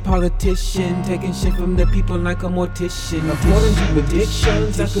could be a politician, taking shit from the people like a mortician. According to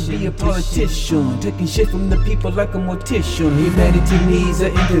predictions, I could be a politician, taking shit from the people like a mortician. Humanity needs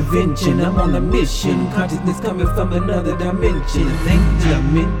an intervention. I'm on a mission. Consciousness coming from another dimension. The things that I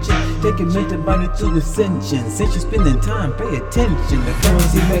mentioned, taking mental body to ascension. Since you're spending time, pay attention. The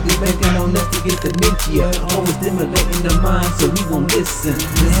currency makers banking on us to get dementia. Always stimulating the mind, so we won't listen.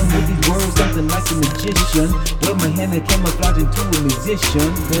 Man, with these words, something like a magician. Wear my hand and camouflage into a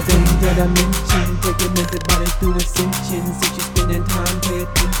musician. The things that I mentioned, taking mental body through ascension. Since you're spending time, pay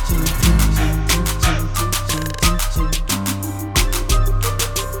attention.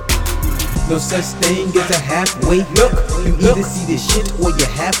 No such thing as a halfway look. You either see the shit or you're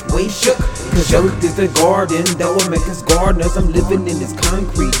halfway shook. Cause Earth is a garden that will make us gardeners. I'm living in this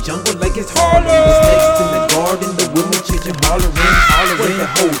concrete jungle like it's Harlem. The snakes in the garden, the women children hollering. When the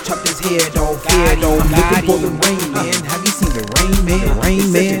hoe chopped his head off. I'm looking for the Rain Man. Have you seen the Rain Man? The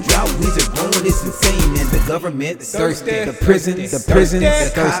Rain Man. Such a drought, weeds are growing, it's insane. And the government is thirsty. The prisons, the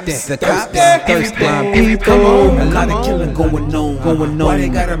cops, the thirsty. Come on, a lot of killing going on. Why they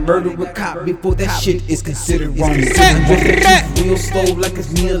gotta murder a cop before that shit is considered wrong? Real slow like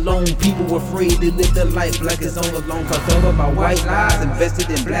it's me alone. People afraid to live their life like it's on alone. Cause all of my white lies invested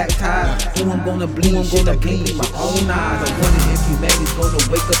in black ties. Who I'm gonna bleed? Shit, I can't in my own eyes. I wonder if humanity's gonna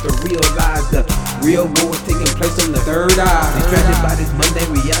wake up to realize the real war is taking place on the third eye. Distracted by this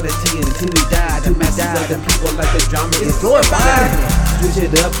mundane reality until we die. The masses of the people like the drama is glorified. Switch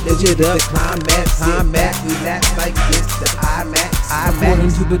it up, the climax, relax like this, the IMAX.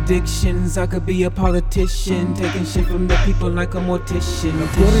 According to predictions, I could be a politician, taking shit from the people like a mortician.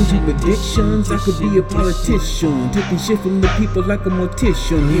 According to predictions, I could be a politician, taking shit from the people like a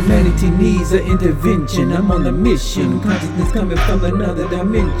mortician. Humanity needs an intervention. I'm on a mission. Consciousness coming from another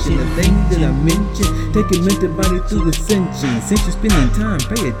dimension. The things that I mentioned, taking mental body through ascension. Since you're spending time,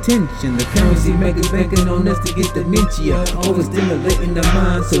 pay attention. The currency makers banking on us to get dementia. Overstimulating the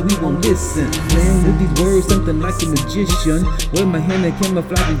mind, so we won't listen. Playing with these words, something like a magician. Wear my hand and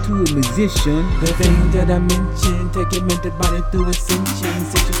camouflage into a musician. The things that I mentioned, taking mental body through ascension.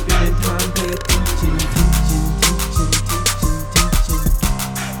 Since you're spending time, pay attention.